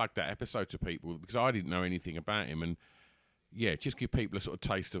sort of plug that episode to people, because I didn't know anything about him, and just give people a sort of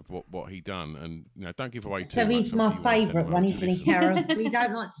taste of what he done, and you know, don't give away too much. So he's my favourite one, isn't he, Carol? We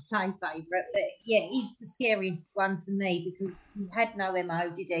don't like to say favourite, but yeah, he's the scariest one to me because he had no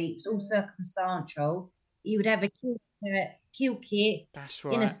MO, did he? It was all circumstantial. He would have a kill kit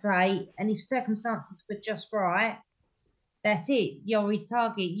in a safe, and if circumstances were just right, that's it. You're his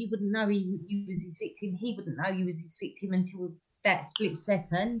target. You wouldn't know you was his victim. He wouldn't know you was his victim until that split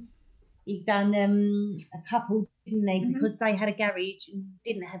second. He'd done a couple, didn't he? Mm-hmm. Because they had a garage and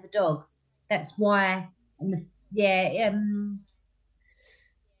didn't have a dog. That's why. He's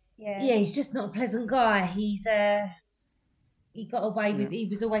just not a pleasant guy. He's he got away with. He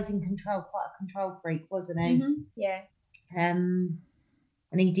was always in control, quite a control freak, wasn't he? Mm-hmm. Yeah. And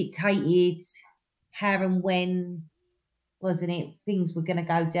he dictated how and when, wasn't it? Things were going to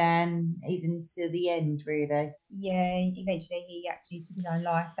go down, even to the end, really. Yeah. Eventually, he actually took his own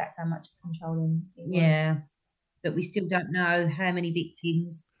life. That's how much controlling it was. Yeah. But we still don't know how many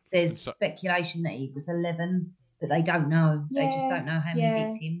victims. There's speculation that he was 11, but they don't know. Yeah, they just don't know how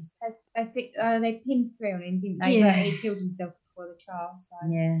many victims. They pinned 3 on him, didn't they? Yeah. But he killed himself before the trial. So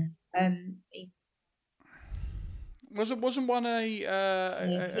Wasn't one a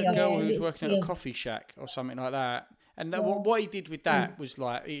girl who was working at a coffee shack or something like that? And what he did with that was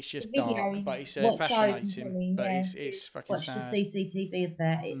like, it's just dark, but it's fascinating. But it's fucking sad. Watch the CCTV of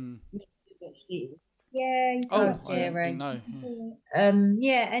that. Yeah, he's Oh, so I scary. didn't know.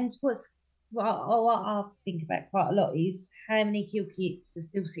 Yeah, and what I think about quite a lot is how many kill kits are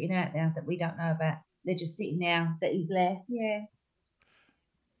still sitting out there that we don't know about. They're just sitting there that he's left. Yeah.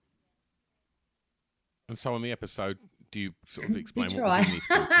 And so on the episode, do you sort of explain We what was in these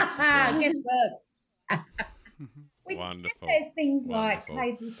kill kits as well? Guesswork. Wonderful. There's things Wonderful.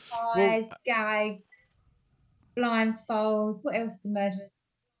 like cable ties, gags, blindfolds. What else do murderers?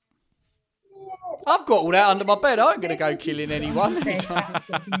 I've got all that under my bed. I ain't going to go killing anyone.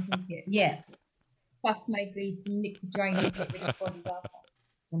 Yeah. Plus maybe some liquid drainage that rid of bodies after.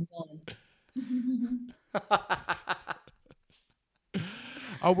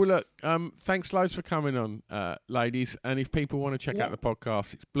 Oh, well, look, thanks loads for coming on, ladies. And if people want to check out the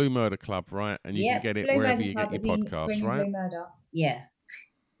podcast, it's Blue Murder Club, right? And you can get it Blue wherever Murder you Club get your is in podcasts, Screaming right? Blue Murder. Yeah.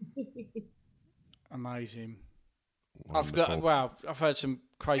 Amazing. Wonderful. I've heard some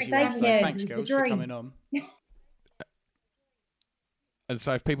crazy Thank ones you. today. Thanks, It's a girls, for dream. coming on. And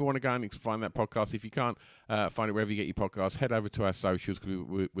so if people want to go and find that podcast, if you can't find it wherever you get your podcasts, head over to our socials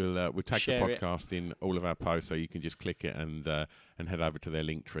because we'll tag Share the it. podcast in all of our posts, so you can just click it and head over to their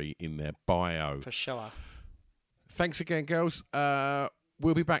link tree in their bio. For sure. Thanks again, girls.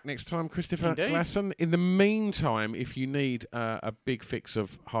 We'll be back next time, Christopher Indeed. Glasson. In the meantime, if you need a big fix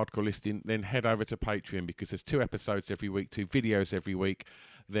of hardcore listing, then head over to Patreon because there's 2 episodes every week, 2 videos every week.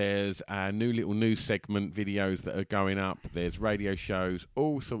 There's our new little news segment videos that are going up. There's radio shows,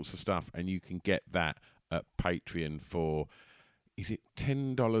 all sorts of stuff, and you can get that at Patreon for, is it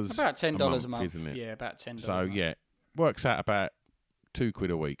 $10? About $10 a month, isn't it? Yeah, about $10 So a month. yeah, works out about £2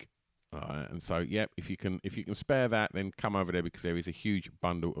 a week. And so, if you can spare that, then come over there because there is a huge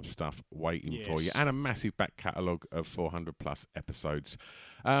bundle of stuff waiting for you Yes. and a massive back catalogue of 400 plus episodes.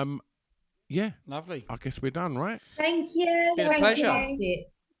 Lovely. I guess we're done, right? Thank you. Been a pleasure.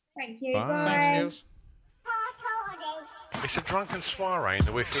 Thank you. Bye. Bye. Thanks, Nils. It's a drunken soiree in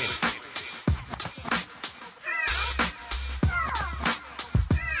the within.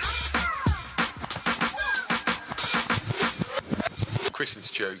 Chris and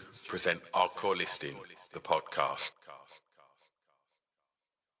Stu present Hardcore Listing, the podcast.